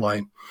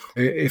aeroplane.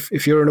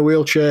 If you're in a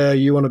wheelchair,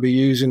 you want to be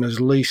using as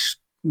least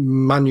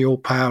manual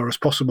power as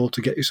possible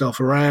to get yourself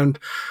around.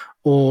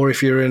 Or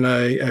if you're in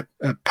a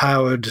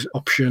powered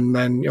option,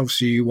 then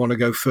obviously you want to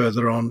go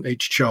further on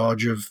each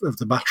charge of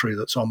the battery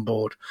that's on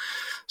board.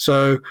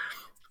 So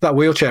that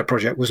wheelchair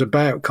project was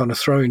about kind of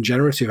throwing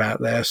generative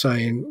out there,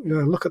 saying,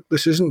 look,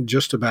 this isn't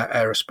just about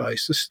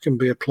aerospace. This can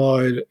be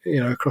applied,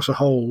 across a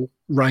whole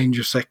range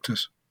of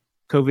sectors.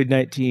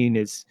 COVID-19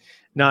 is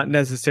not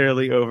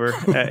necessarily over,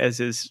 as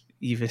is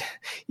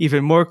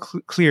even more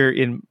clear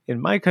in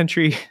my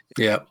country.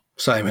 Yeah,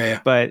 same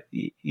here. But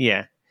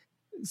yeah,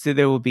 so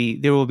there will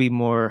be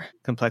more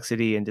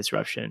complexity and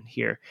disruption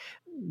here.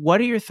 What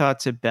are your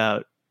thoughts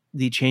about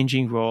the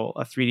changing role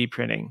of 3D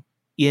printing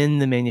in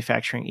the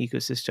manufacturing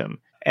ecosystem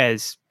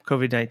as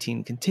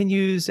COVID-19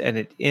 continues and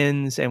it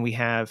ends and we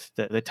have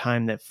the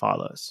time that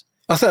follows?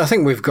 I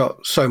think we've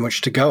got so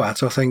much to go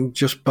at. I think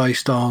just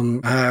based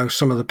on how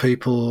some of the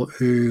people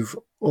who've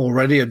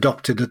already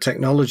adopted the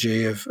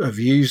technology have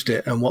used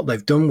it and what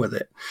they've done with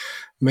it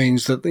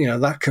means that,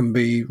 that can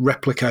be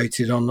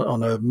replicated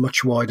on a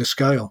much wider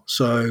scale.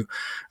 So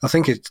I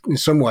think in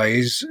some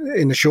ways,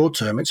 in the short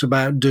term, it's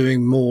about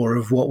doing more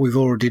of what we've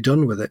already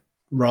done with it,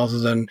 rather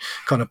than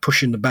kind of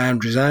pushing the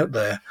boundaries out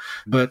there.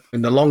 But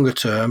in the longer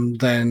term,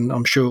 then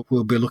I'm sure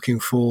we'll be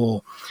looking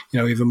for,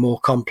 even more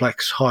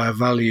complex, higher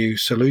value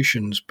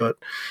solutions. But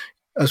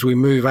as we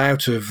move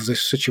out of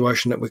this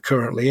situation that we're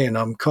currently in,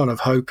 I'm kind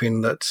of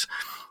hoping that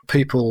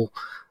people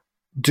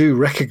do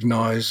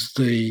recognize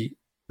the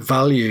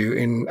value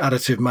in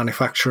additive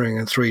manufacturing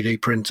and 3D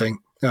printing.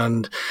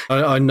 And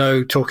I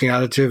know Talking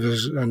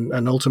Additive and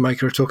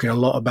Ultimaker are talking a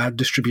lot about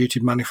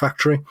distributed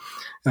manufacturing.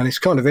 And it's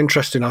kind of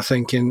interesting, I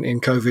think, in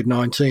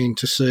COVID-19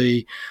 to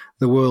see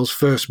the world's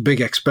first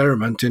big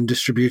experiment in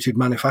distributed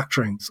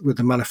manufacturing with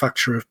the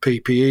manufacture of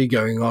PPE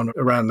going on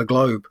around the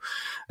globe.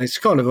 It's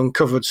kind of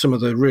uncovered some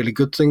of the really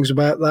good things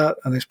about that,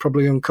 and it's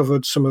probably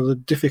uncovered some of the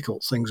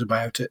difficult things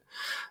about it.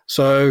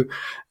 So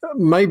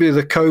maybe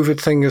the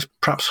COVID thing has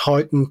perhaps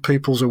heightened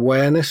people's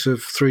awareness of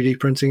 3D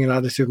printing and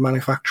additive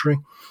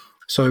manufacturing.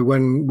 So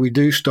when we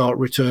do start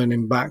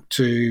returning back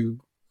to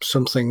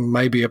something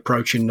maybe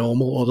approaching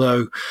normal,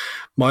 although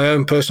my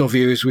own personal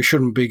view is we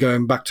shouldn't be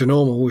going back to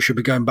normal, we should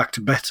be going back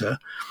to better,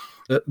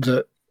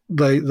 that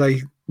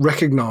they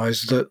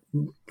recognise that,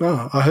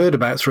 I heard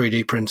about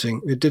 3D printing.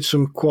 It did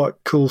some quite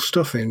cool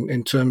stuff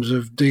in terms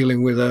of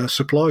dealing with a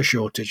supply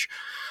shortage.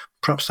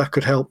 Perhaps that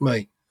could help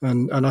me.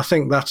 And I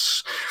think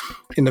that's,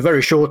 in the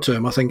very short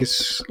term, I think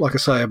it's, like I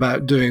say,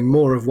 about doing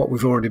more of what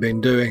we've already been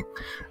doing,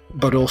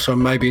 but also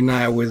maybe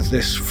now with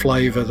this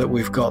flavour that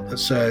we've got that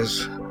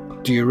says,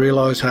 do you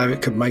realise how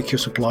it could make your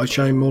supply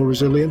chain more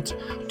resilient?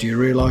 Do you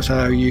realise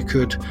how you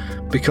could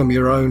become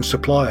your own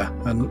supplier?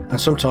 And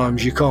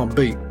sometimes you can't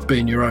beat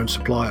being your own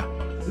supplier.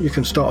 You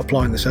can start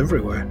applying this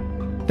everywhere.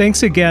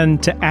 Thanks again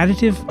to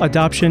additive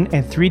adoption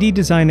and 3D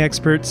design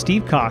expert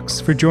Steve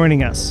Cox for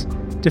joining us.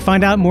 To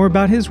find out more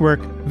about his work,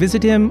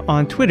 visit him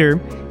on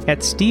Twitter at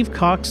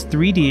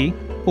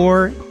SteveCox3D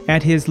or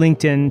at his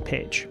LinkedIn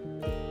page.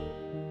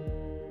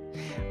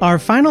 Our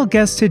final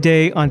guest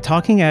today on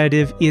Talking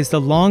Additive is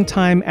the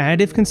longtime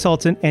additive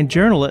consultant and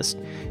journalist,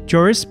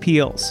 Joris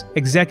Peels,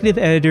 executive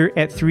editor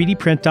at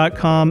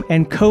 3dprint.com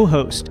and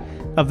co-host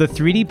of the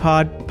 3D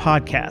Pod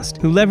podcast,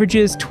 who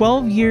leverages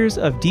 12 years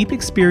of deep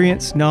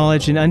experience,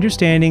 knowledge, and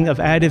understanding of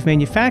additive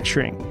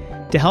manufacturing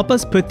to help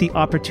us put the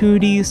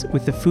opportunities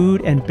with the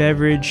food and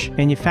beverage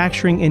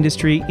manufacturing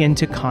industry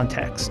into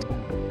context.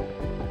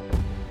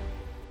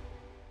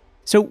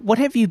 So what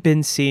have you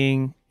been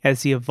seeing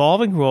as the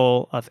evolving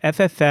role of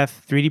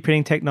FFF 3D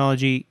printing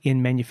technology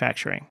in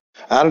manufacturing?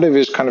 Additive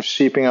is kind of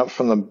seeping up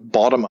from the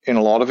bottom in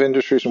a lot of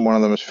industries, and one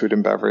of them is food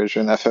and beverage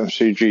and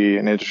FMCG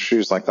and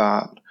industries like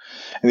that.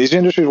 In these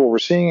industries, what we're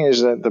seeing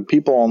is that the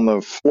people on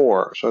the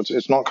floor, so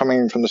it's not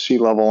coming from the sea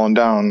level on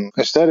down.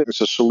 Instead, it's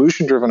a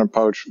solution-driven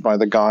approach by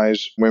the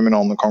guys, women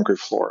on the concrete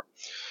floor.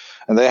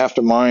 And they have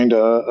to mind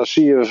a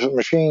sea of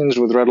machines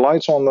with red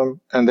lights on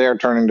them, and they are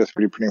turning to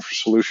 3D printing for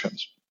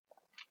solutions.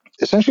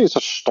 Essentially, it's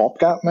a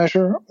stopgap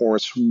measure, or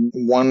it's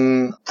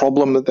one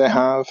problem that they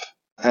have,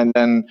 and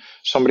then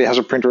somebody has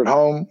a printer at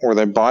home, or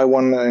they buy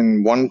one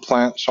in one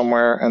plant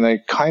somewhere, and they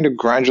kind of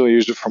gradually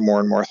use it for more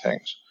and more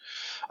things.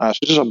 So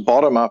this is a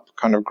bottom-up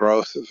kind of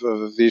growth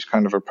of these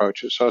kind of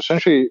approaches. So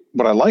essentially,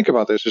 what I like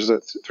about this is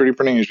that 3D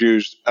printing is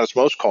used at its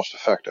most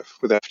cost-effective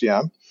with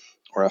FDM,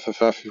 or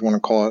FFF if you want to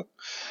call it,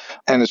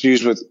 and it's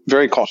used with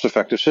very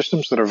cost-effective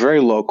systems that are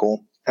very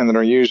local and that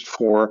are used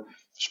for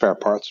spare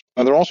parts.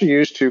 And they're also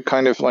used to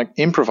kind of like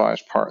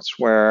improvise parts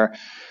where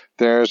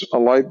there's a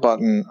light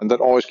button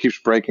that always keeps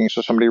breaking,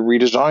 so somebody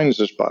redesigns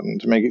this button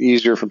to make it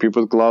easier for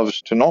people with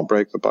gloves to not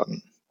break the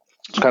button.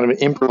 It's kind of an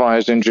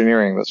improvised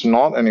engineering that's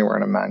not anywhere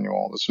in a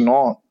manual. That's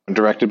not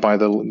directed by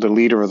the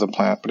leader of the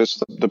plant, but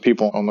it's the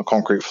people on the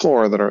concrete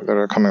floor that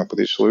are coming up with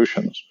these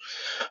solutions.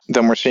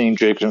 Then we're seeing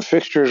jigs and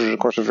fixtures, which is, of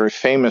course, a very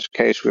famous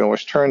case we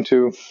always turn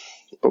to.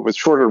 but with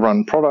shorter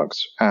run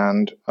products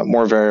and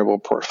more variable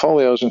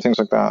portfolios and things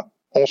like that.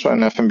 Also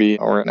in F&B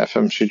or in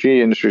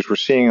FMCG industries, we're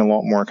seeing a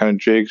lot more kind of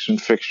jigs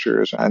and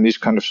fixtures and these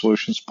kind of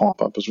solutions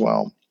pop up as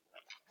well.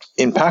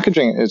 In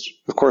packaging, it's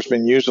of course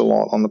been used a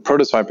lot on the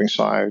prototyping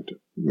side,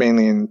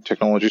 mainly in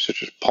technology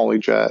such as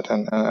PolyJet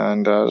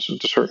and to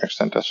a certain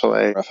extent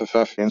SLA,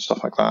 FFF, and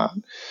stuff like that.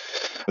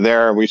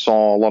 There, we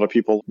saw a lot of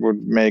people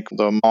would make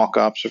the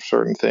mock-ups of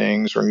certain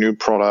things or new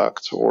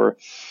products or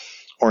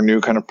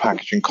new kind of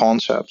packaging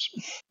concepts.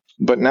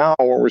 But now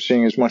what we're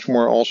seeing is much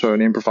more also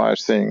an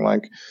improvised thing,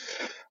 like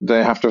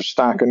they have to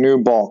stack a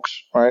new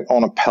box, right,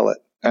 on a pellet.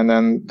 And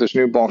then this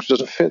new box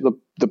doesn't fit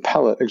the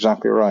pellet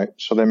exactly right.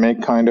 So they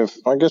make kind of,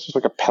 I guess it's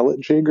like a pellet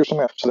jig or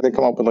something. So they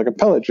come up with like a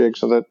pellet jig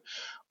so that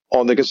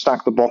they can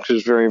stack the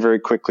boxes very, very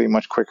quickly,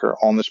 much quicker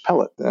on this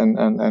pellet. And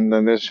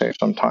then they save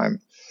some time.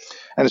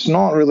 And it's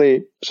not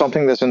really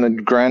something that's in the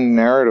grand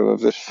narrative of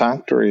this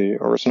factory,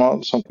 or it's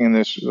not something in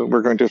this,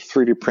 we're going to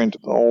 3D print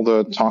all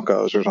the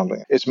tacos or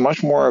something. It's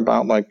much more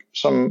about like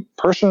some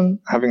person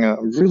having a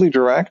really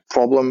direct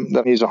problem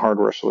that needs a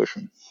hardware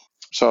solution.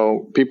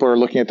 So people are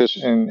looking at this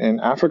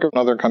in Africa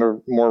and other kind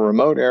of more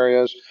remote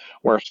areas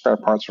where spare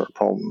parts are a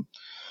problem.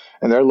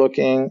 And they're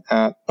looking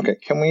at, okay,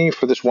 can we,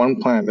 for this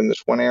one plant in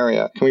this one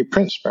area, can we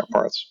print spare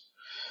parts?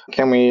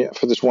 Can we,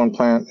 for this one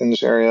plant in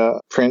this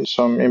area, print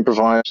some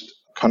improvised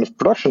kind of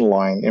production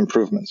line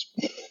improvements?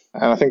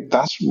 And I think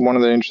that's one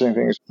of the interesting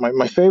things.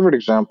 My favorite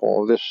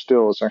example of this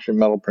still is actually a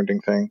metal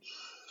printing thing,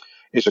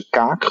 is a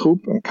Kaak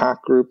Group. And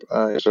Kaak Group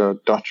is a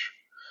Dutch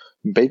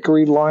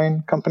bakery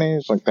line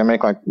companies. Like they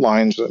make like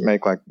lines that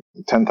make like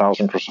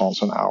 10,000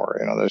 croissants an hour,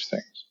 those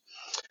things.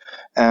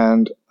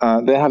 And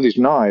they have these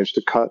knives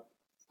to cut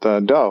the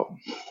dough.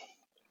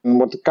 And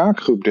what the Kaak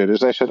Group did is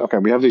they said, okay,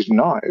 we have these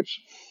knives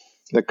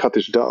that cut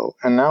this dough,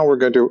 and now we're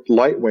going to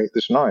lightweight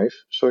this knife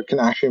so it can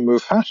actually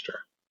move faster.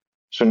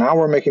 So now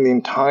we're making the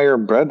entire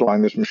bread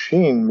line, this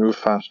machine, move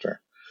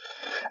faster.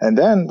 And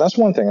then that's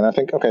one thing. And I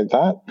think, okay,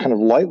 that kind of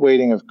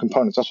lightweighting of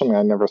components, that's something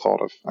I never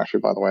thought of,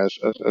 actually, by the way,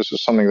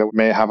 as something that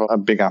may have a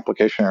big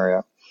application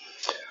area.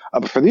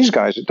 But for these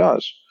guys, it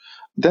does.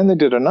 Then they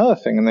did another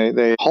thing, and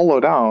they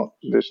hollowed out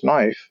this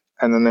knife,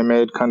 and then they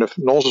made kind of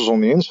nozzles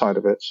on the inside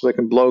of it so they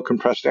can blow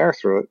compressed air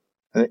through it,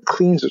 and it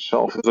cleans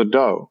itself with the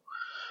dough.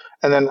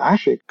 And then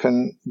actually it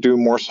can do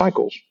more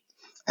cycles.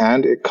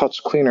 And it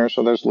cuts cleaner,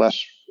 so there's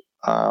less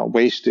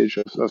wastage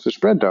of this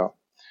bread dough.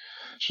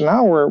 So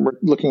now we're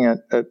looking at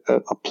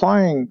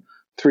applying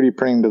 3D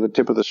printing to the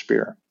tip of the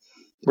spear.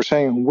 We're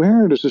saying,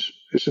 where does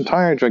this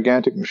entire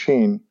gigantic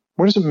machine,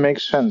 where does it make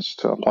sense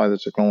to apply the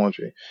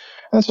technology? And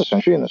that's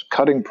essentially in this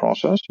cutting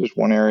process is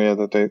one area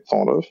that they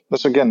thought of.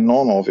 That's, again,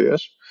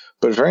 non-obvious,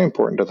 but very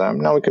important to them.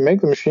 Now we can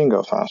make the machine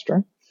go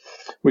faster.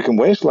 We can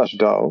waste less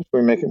dough.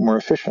 We make it more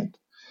efficient.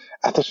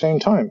 At the same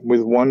time,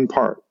 with one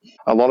part.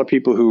 A lot of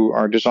people who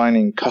are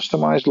designing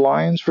customized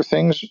lines for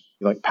things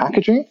like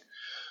packaging,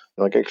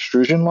 like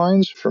extrusion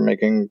lines for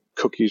making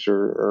cookies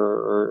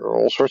or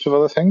all sorts of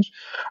other things,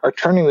 are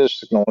turning to this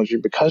technology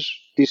because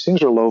these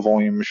things are low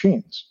volume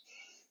machines.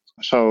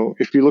 So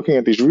if you're looking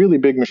at these really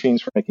big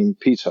machines for making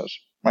pizzas,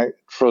 right,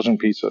 frozen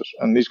pizzas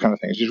and these kind of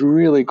things, these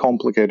really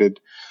complicated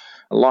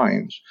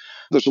lines,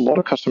 there's a lot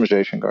of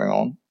customization going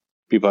on.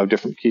 People have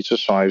different pizza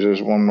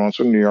sizes. One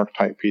wants a New York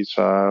type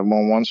pizza.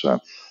 One wants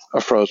a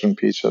frozen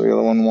pizza. The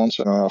other one wants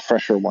a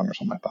fresher one or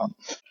something like that.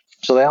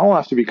 So they all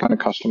have to be kind of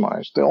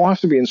customized. They all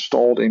have to be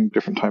installed in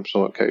different types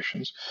of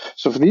locations.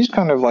 So for these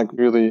kind of like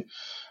really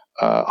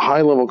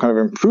high level kind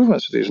of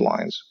improvements to these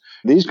lines,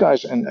 these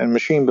guys and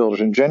machine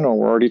builders in general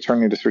were already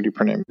turning to 3D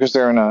printing because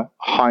they're in a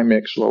high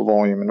mix, low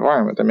volume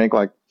environment. They make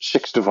like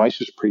 6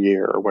 devices per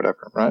year or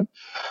whatever, right?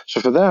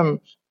 So for them,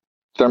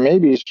 there may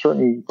be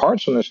certain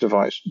parts on this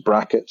device,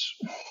 brackets,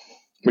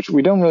 which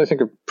we don't really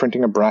think of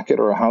printing a bracket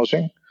or a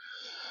housing.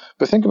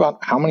 But think about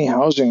how many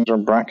housings or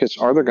brackets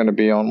are there going to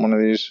be on one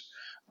of these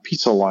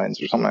pizza lines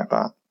or something like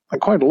that.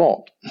 Like quite a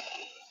lot.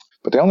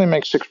 But they only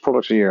make 6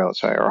 products a year, let's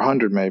say, or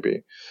 100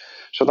 maybe.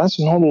 So that's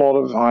not a lot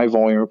of high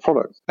volume of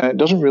product. And it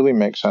doesn't really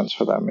make sense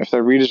for them if they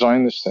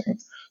redesign this thing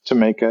to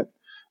make it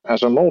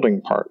as a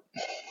molding part.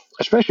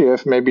 Especially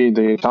if maybe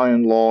the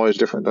Italian law is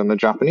different than the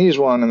Japanese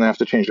one and they have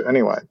to change it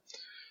anyway.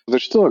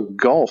 There's still a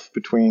gulf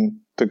between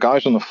the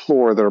guys on the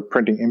floor that are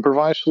printing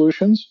improvised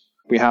solutions.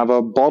 We have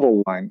a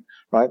bottle line,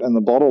 right? And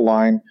the bottle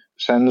line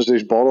sends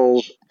these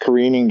bottles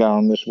careening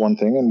down this one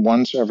thing. And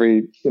once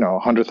every,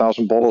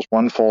 100,000 bottles,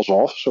 one falls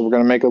off. So we're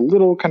going to make a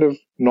little kind of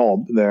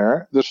knob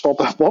there to stop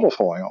that bottle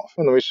falling off.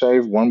 And then we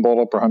save 1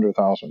 bottle per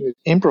 100,000.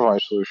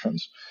 Improvised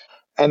solutions.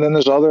 And then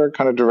there's other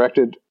kind of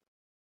directed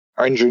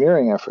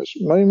engineering efforts,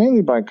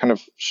 mainly by kind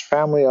of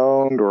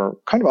family-owned or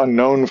kind of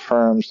unknown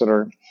firms that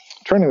are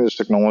turning this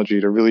technology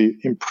to really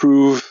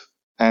improve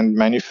and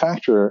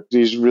manufacture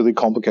these really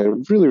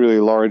complicated, really, really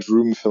large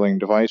room-filling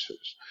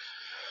devices.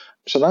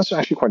 So that's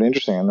actually quite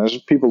interesting. And there's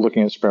people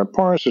looking at spare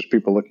parts. There's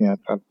people looking at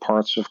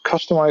parts of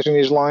customizing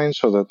these lines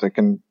so that they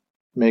can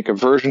make a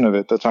version of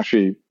it that's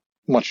actually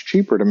much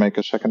cheaper to make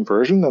a second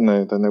version than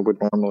they would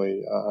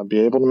normally be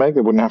able to make.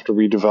 They wouldn't have to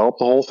redevelop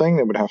the whole thing.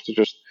 They would have to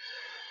just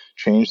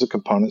change the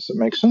components that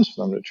make sense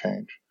for them to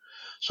change.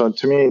 So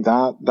to me,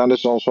 that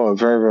is also a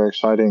very, very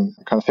exciting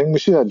kind of thing. We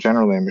see that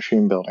generally in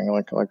machine building,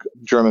 like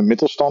German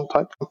Mittelstand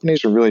type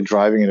companies are really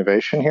driving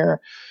innovation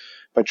here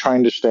by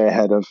trying to stay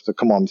ahead of the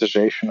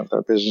commoditization of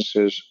their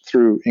businesses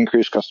through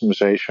increased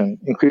customization,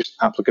 increased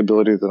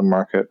applicability to the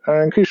market,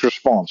 and increased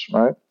response,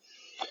 right?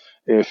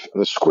 If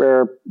the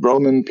square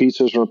Roman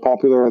pizzas are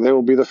popular, they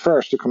will be the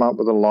first to come out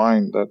with a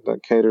line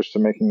that caters to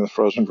making the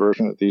frozen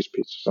version of these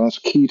pizzas. And that's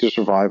key to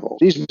survival.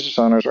 These business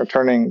owners are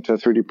turning to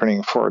 3D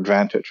printing for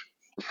advantage,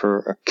 for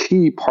a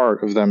key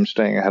part of them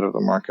staying ahead of the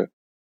market.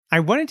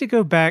 I wanted to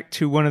go back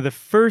to one of the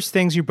first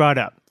things you brought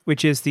up,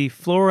 which is the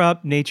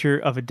floor-up nature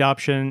of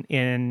adoption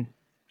in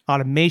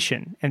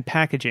automation and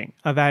packaging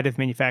of additive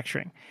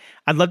manufacturing.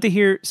 I'd love to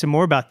hear some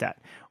more about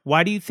that.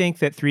 Why do you think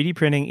that 3D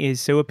printing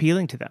is so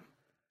appealing to them?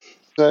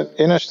 That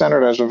in a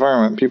standardized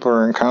environment, people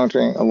are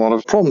encountering a lot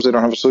of problems they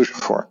don't have a solution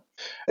for.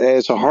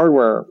 It's a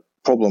hardware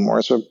problem, or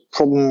it's a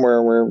problem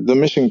where the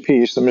missing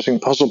piece, the missing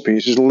puzzle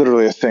piece is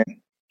literally a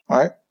thing,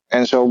 right?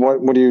 And so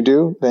what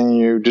do? Then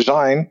you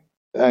design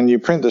and you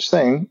print this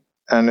thing,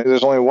 and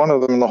there's only one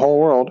of them in the whole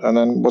world, and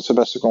then what's the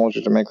best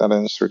technology to make that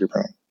in? Is 3D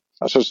printing.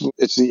 So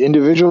it's the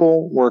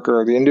individual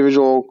worker, the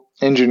individual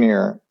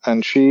engineer,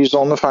 and she's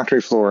on the factory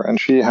floor, and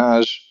she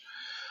has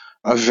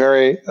a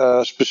very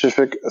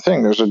specific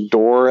thing. There's a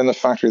door in the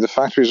factory. The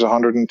factory is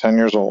 110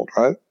 years old,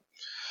 right?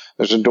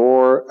 There's a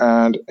door,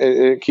 and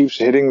it keeps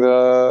hitting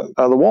the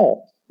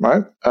wall,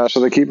 right?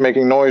 So they keep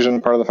making noise,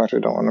 and part of the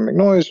factory don't want to make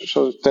noise.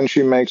 So then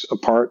she makes a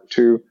part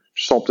to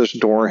stop this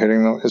door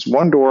hitting them. It's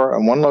one door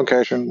and one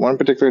location, one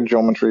particular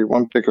geometry,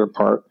 one particular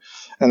part.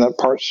 And that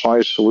part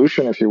size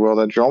solution, if you will,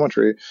 that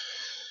geometry,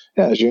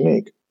 is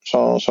unique.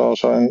 So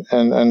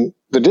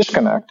the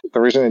disconnect, the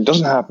reason it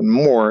doesn't happen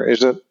more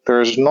is that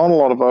there's not a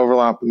lot of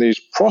overlap in these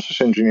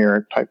process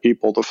engineer type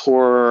people, the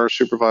floor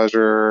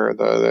supervisor,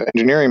 the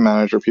engineering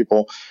manager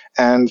people,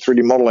 and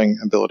 3D modeling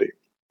ability.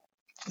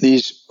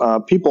 These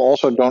people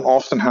also don't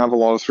often have a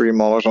lot of 3D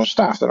modelers on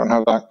staff. They don't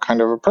have that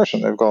kind of a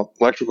person. They've got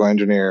electrical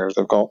engineers,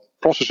 they've got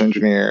process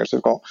engineers,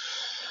 they've got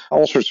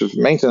all sorts of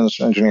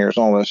maintenance engineers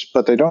and all this,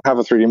 but they don't have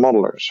a 3D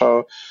modeler.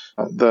 So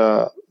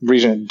the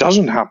reason it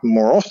doesn't happen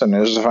more often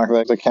is the fact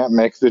that they can't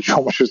make the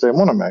geometries they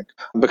want to make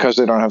because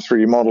they don't have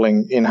 3D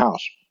modeling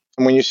in-house.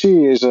 And when you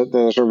see is that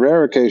there's a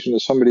rare occasion that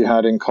somebody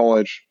had in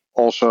college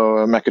also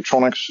a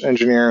mechatronics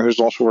engineer who's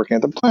also working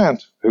at the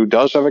plant, who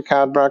does have a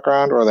CAD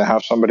background, or they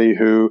have somebody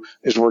who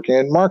is working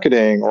in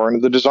marketing or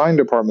in the design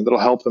department that'll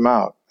help them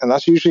out. And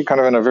that's usually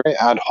kind of in a very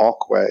ad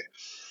hoc way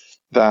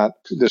that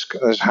this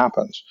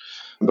happens.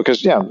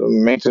 Because, the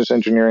maintenance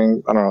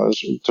engineering, I don't know,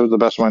 to the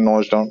best of my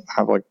knowledge, don't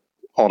have like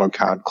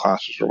AutoCAD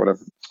classes or whatever,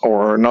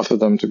 or enough of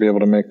them to be able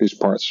to make these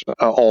parts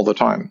all the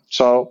time.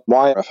 So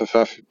why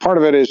FFF? Part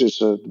of it is it's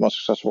the most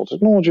accessible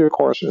technology, of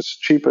course. It's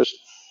cheapest.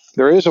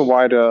 There is a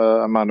wide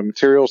amount of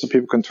materials that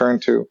people can turn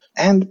to.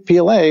 And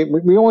PLA,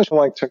 we always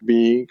like to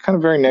be kind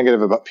of very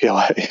negative about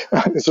PLA.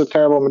 It's a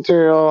terrible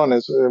material, and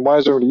why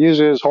is everybody use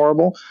it? It's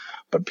horrible.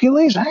 But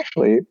PLA is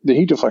actually, the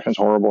heat deflection is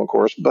horrible, of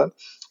course, but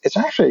it's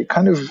actually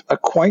kind of a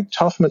quite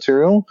tough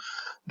material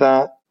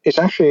that it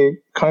actually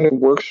kind of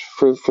works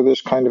for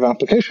this kind of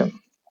application.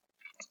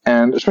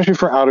 And especially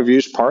for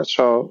out-of-use parts.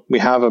 So we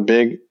have a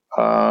big,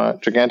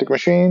 gigantic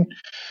machine,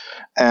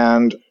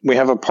 and we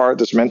have a part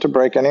that's meant to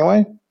break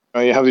anyway.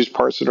 You have these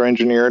parts that are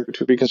engineered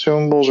to be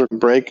consumables or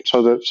break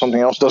so that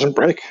something else doesn't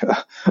break.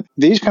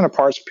 These kind of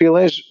parts,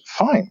 PLA is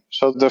fine.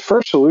 So the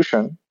first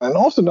solution, and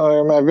often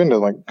I've been to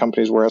like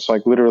companies where it's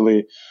like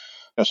literally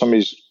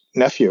somebody's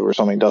nephew or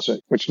something does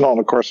it, which not,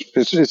 of course,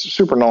 it's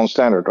super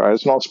non-standard, right?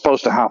 It's not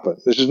supposed to happen.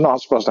 This is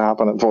not supposed to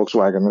happen at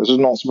Volkswagen. This is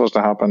not supposed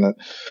to happen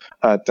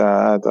at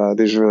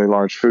these really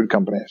large food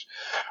companies.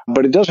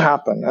 But it does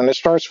happen, and it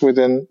starts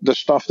within the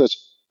stuff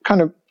that's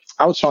kind of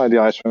outside the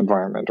ISO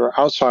environment or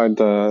outside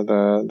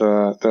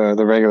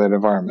the regulated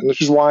environment,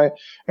 which is why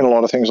in a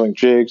lot of things like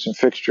jigs and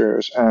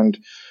fixtures and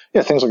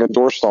things like a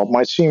doorstop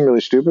might seem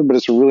really stupid, but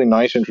it's a really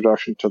nice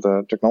introduction to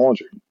the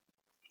technology.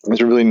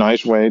 It's a really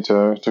nice way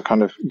to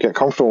kind of get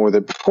comfortable with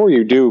it before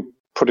you do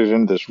put it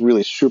in this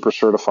really super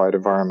certified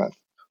environment.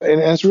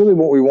 And it's really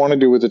what we want to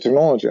do with the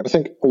technology. I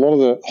think a lot of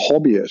the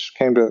hobbyists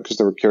came to it because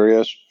they were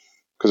curious,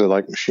 because they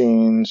like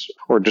machines,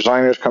 or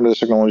designers come to this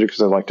technology because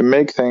they like to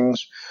make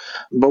things.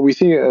 But we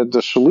think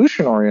the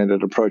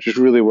solution-oriented approach is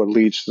really what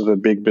leads to the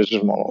big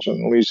business models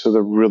and leads to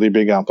the really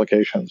big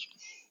applications.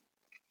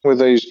 With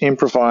these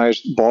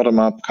improvised,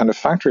 bottom-up kind of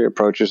factory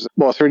approaches,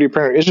 well, a 3D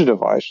printer is a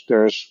device.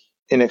 There's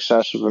in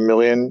excess of 1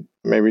 million,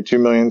 maybe 2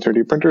 million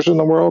 3D printers in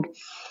the world.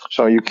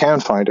 So you can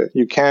find it.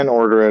 You can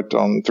order it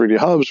on 3D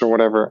Hubs or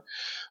whatever.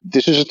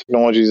 This is a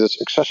technology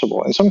that's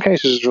accessible. In some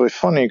cases, it's really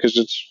funny because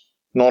it's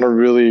not a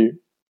really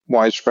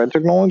widespread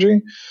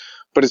technology,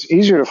 but it's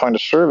easier to find a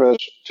service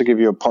to give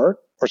you a part,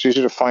 or it's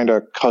easier to find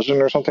a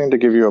cousin or something to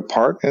give you a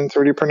part in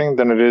 3D printing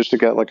than it is to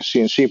get like a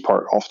CNC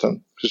part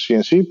often. Because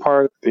CNC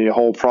part, the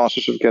whole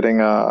process of getting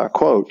a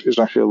quote is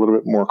actually a little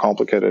bit more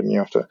complicated, and you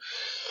have to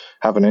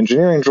have an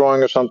engineering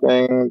drawing or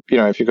something.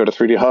 If you go to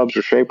 3D Hubs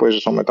or Shapeways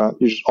or something like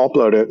that, you just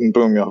upload it and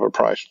boom, you'll have a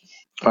price.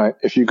 Right?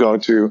 If you go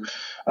to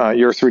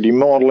your 3D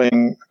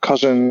modeling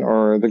cousin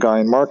or the guy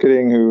in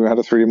marketing who had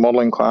a 3D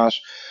modeling class,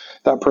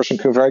 that person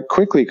can very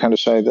quickly kind of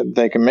say that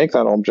they can make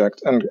that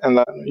object and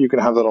that you can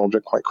have that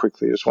object quite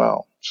quickly as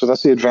well. So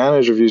that's the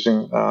advantage of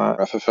using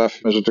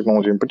FFF as a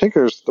technology in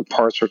particular, is the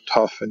parts are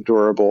tough and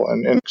durable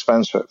and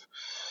inexpensive.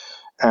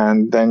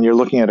 And then you're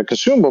looking at a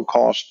consumable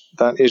cost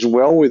that is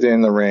well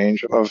within the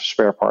range of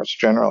spare parts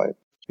generally.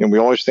 We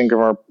always think of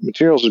our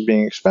materials as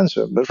being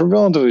expensive, but for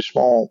relatively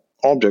small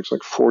objects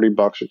like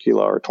 $40 a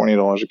kilo or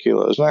 $20 a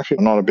kilo is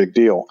actually not a big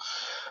deal.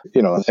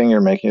 The thing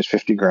you're making is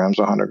 50 grams,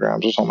 100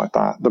 grams or something like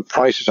that. The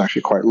price is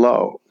actually quite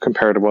low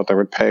compared to what they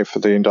would pay for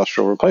the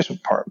industrial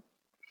replacement part.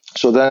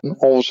 So then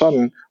all of a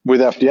sudden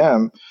with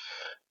FDM,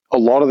 a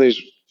lot of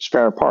these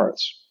spare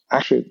parts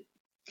actually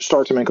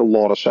start to make a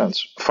lot of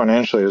sense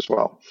financially as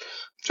well.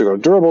 So you go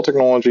durable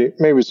technology,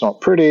 maybe it's not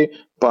pretty,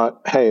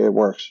 but hey, it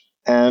works.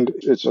 And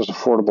it's as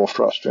affordable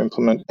for us to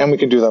implement. And we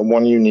can do that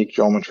one unique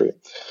geometry.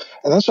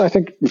 And that's, I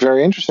think,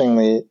 very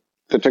interestingly,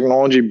 the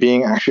technology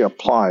being actually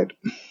applied.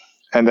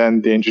 And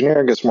then the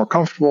engineer gets more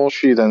comfortable.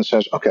 She then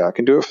says, okay, I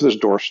can do it for this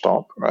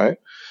doorstop, right?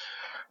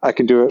 I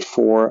can do it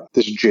for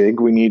this jig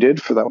we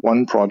needed for that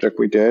one project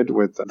we did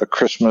with the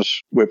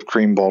Christmas whipped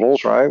cream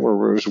bottles, right? Where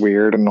it was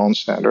weird and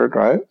non-standard,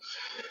 right?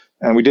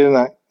 And we did in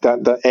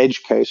that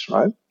edge case,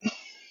 right?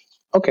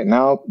 Okay,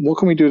 now what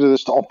can we do to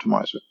this to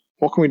optimize it?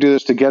 What can we do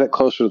this to get it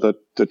closer to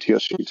the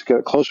TOC, to get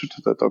it closer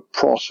to the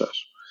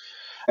process?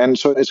 And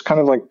so it's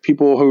kind of like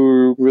people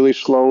who really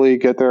slowly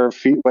get their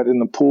feet wet in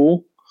the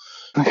pool.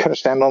 They kind of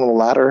stand on the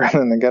ladder and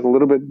then they get a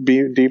little bit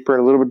deeper,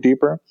 a little bit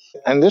deeper.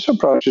 And this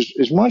approach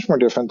is much more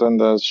different than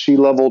the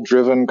C-level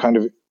driven kind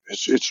of,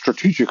 it's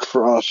strategic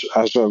for us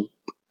as a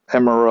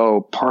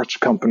MRO parts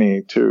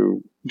company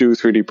to do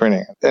 3D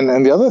printing.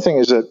 And the other thing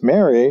is that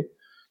Mary,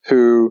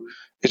 who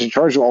is in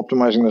charge of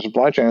optimizing the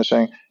supply chain, is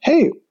saying,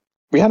 hey,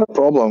 we had a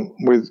problem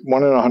with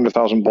 1 in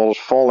 100,000 bottles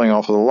falling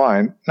off of the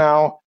line.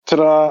 Now,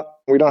 ta-da,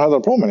 we don't have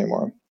that problem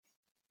anymore.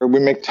 We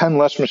make 10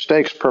 less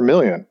mistakes per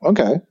million.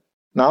 Okay.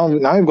 Now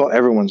you've got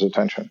everyone's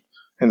attention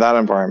in that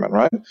environment,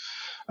 right?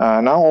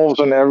 Now all of a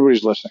sudden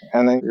everybody's listening,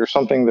 and then you're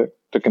something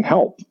that can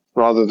help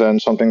rather than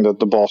something that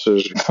the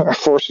bosses are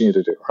forcing you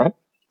to do, right?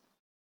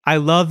 I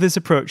love this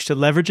approach to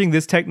leveraging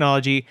this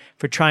technology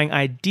for trying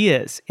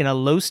ideas in a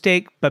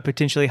low-stake but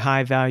potentially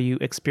high-value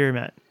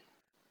experiment.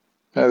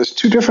 There's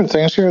two different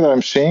things here that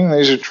I'm seeing.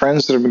 These are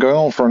trends that have been going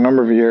on for a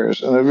number of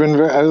years. And I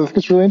think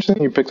it's really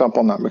interesting you picked up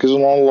on that, because a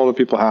lot of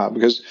people have.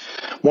 Because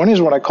one is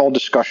what I call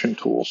discussion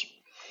tools.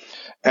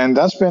 And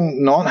that's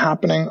been not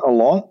happening a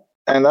lot.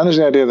 And that is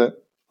the idea that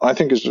I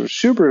think is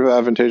super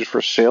advantageous for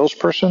a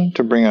salesperson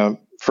to bring a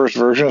first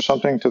version of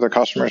something to their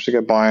customers to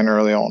get buy-in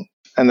early on.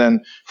 And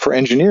then for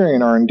engineering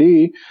and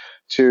R&D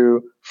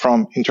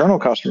from internal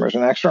customers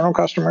and external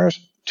customers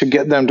to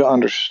get them to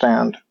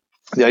understand.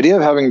 The idea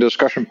of having a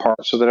discussion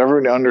part so that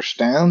everybody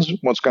understands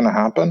what's going to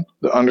happen,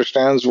 that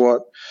understands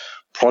what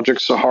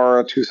Project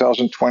Sahara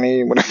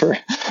 2020, whatever,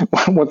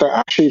 what they're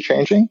actually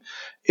changing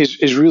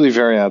is really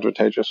very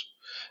advantageous.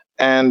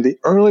 And the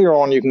earlier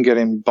on you can get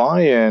in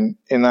buy-in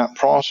in that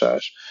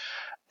process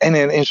and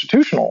an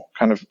institutional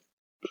kind of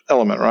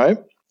element, right?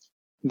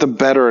 The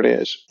better it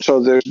is.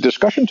 So there's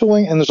discussion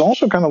tooling, and there's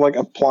also kind of like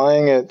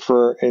applying it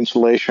for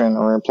installation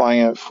or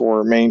applying it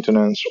for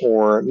maintenance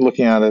or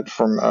looking at it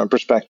from a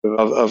perspective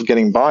of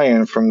getting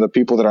buy-in from the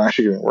people that are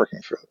actually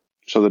working for it.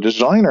 So the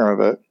designer of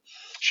it,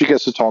 she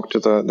gets to talk to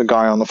the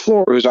guy on the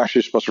floor who's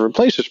actually supposed to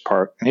replace this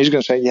part. And he's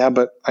going to say, yeah,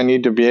 but I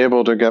need to be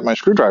able to get my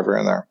screwdriver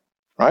in there,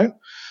 right?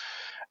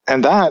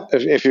 And that,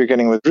 if you're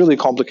getting with really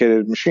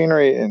complicated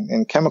machinery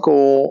in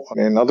chemical,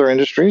 in other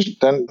industries,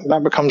 then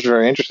that becomes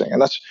very interesting.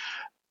 And that's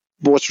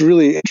what's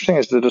really interesting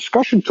is the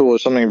discussion tool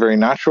is something very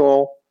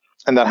natural,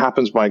 and that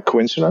happens by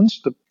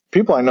coincidence. The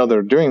people I know that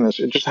are doing this,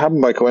 it just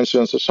happened by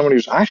coincidence that somebody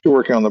who's actually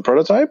working on the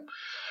prototype,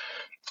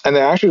 and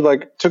they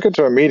actually took it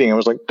to a meeting and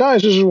was like,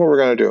 guys, this is what we're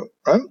going to do,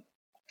 right?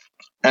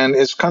 And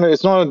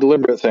it's not a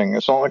deliberate thing.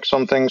 It's not like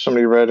something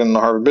somebody read in the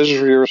Harvard Business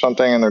Review or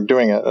something and they're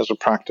doing it as a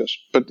practice.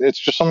 But it's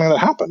just something that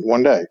happened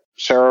one day.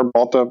 Sarah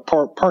brought the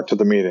part to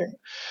the meeting.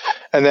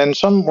 And then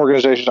some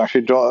organizations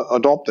actually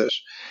adopt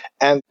this.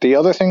 And the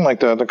other thing,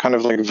 the kind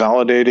of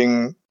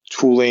validating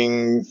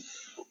tooling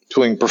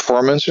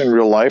performance in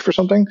real life or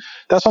something,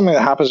 that's something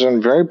that happens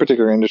in very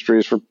particular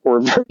industries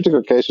or very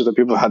particular cases that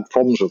people have had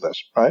problems with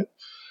this, right?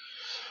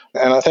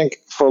 And I think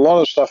for a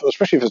lot of stuff,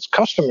 especially if it's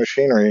custom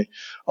machinery,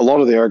 a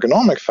lot of the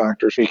ergonomic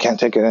factors, you can't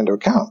take it into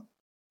account.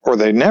 Or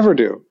they never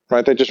do,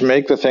 right? They just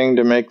make the thing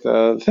to make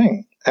the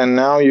thing. And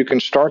now you can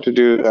start to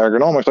do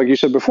ergonomics, like you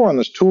said before, and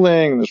this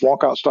tooling, this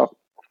walkout stuff.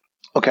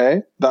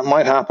 Okay, that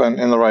might happen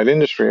in the right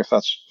industry if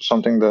that's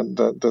something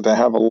that they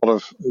have a lot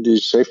of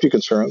these safety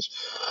concerns.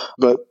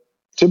 But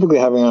typically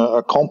having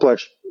a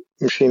complex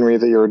machinery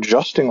that you're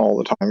adjusting all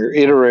the time. You're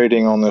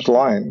iterating on this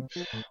line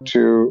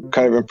to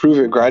kind of improve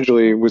it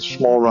gradually with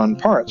small run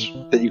parts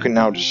that you can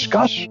now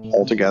discuss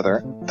all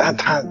together.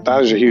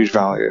 That is a huge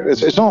value.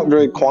 It's not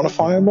very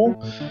quantifiable,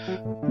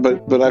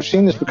 but I've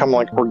seen this become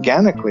like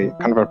organically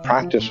kind of a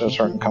practice in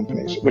certain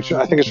companies, which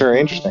I think is very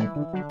interesting.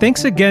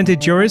 Thanks again to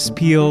Joris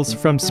Peels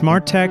from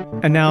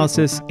SmartTech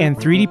Analysis and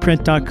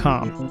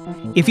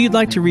 3dprint.com. If you'd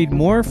like to read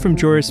more from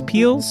Joris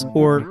Peels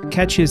or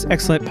catch his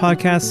excellent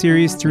podcast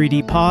series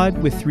 3D Pod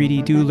with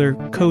 3D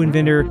Doodler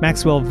co-inventor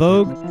Maxwell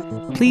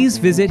Vogue, please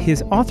visit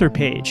his author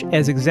page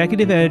as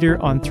executive editor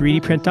on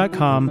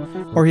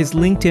 3dprint.com or his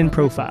LinkedIn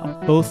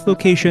profile, both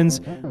locations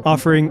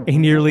offering a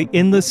nearly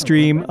endless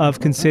stream of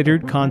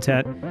considered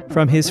content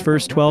from his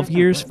first 12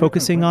 years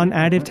focusing on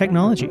additive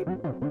technology.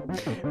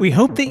 We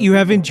hope that you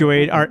have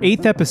enjoyed our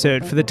 8th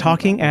episode for the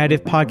Talking Additive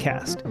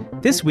podcast.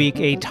 This week,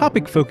 a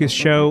topic-focused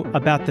show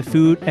about the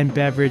food and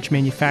beverage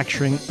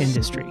manufacturing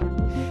industry.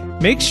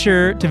 Make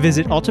sure to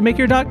visit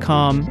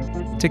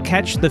Ultimaker.com to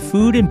catch the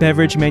food and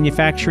beverage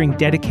manufacturing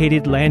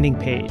dedicated landing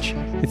page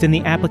within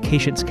the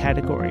applications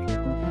category.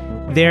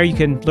 There you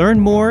can learn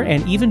more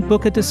and even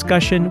book a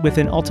discussion with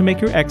an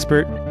Ultimaker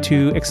expert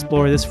to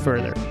explore this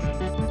further.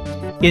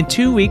 In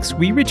 2 weeks,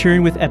 we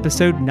return with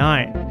episode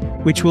 9,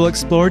 which will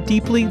explore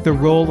deeply the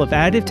role of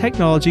additive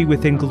technology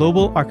within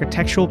global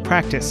architectural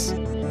practice,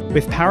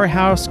 with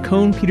powerhouse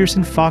Kohn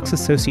Pedersen Fox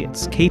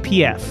Associates,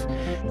 KPF,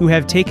 who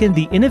have taken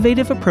the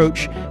innovative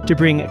approach to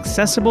bring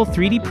accessible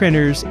 3D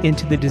printers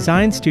into the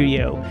design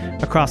studio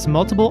across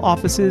multiple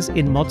offices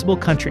in multiple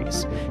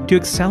countries to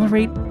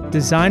accelerate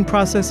design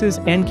processes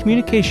and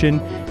communication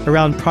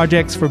around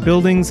projects for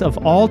buildings of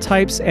all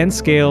types and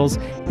scales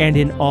and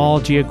in all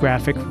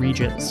geographic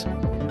regions.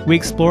 We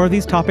explore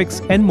these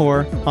topics and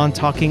more on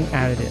Talking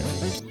Additive.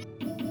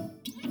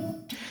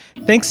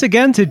 Thanks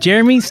again to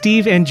Jeremy,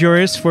 Steve, and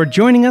Joris for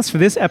joining us for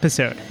this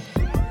episode.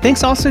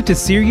 Thanks also to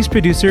series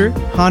producer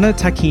Hannah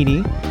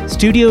Takini,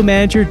 studio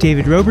manager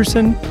David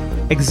Roberson,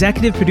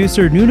 executive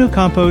producer Nuno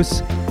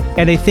Campos,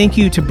 and a thank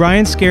you to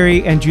Brian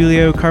Scarry and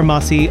Giulio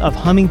Carmassi of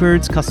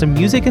Hummingbird's Custom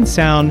Music and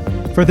Sound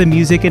for the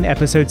music and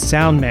episode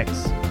sound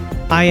mix.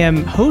 I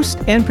am host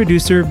and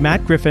producer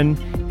Matt Griffin,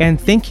 and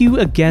thank you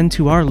again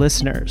to our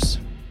listeners.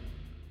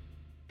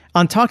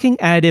 On Talking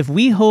Additive,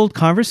 we hold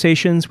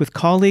conversations with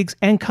colleagues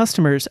and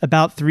customers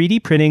about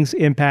 3D printing's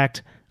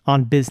impact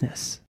on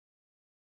business.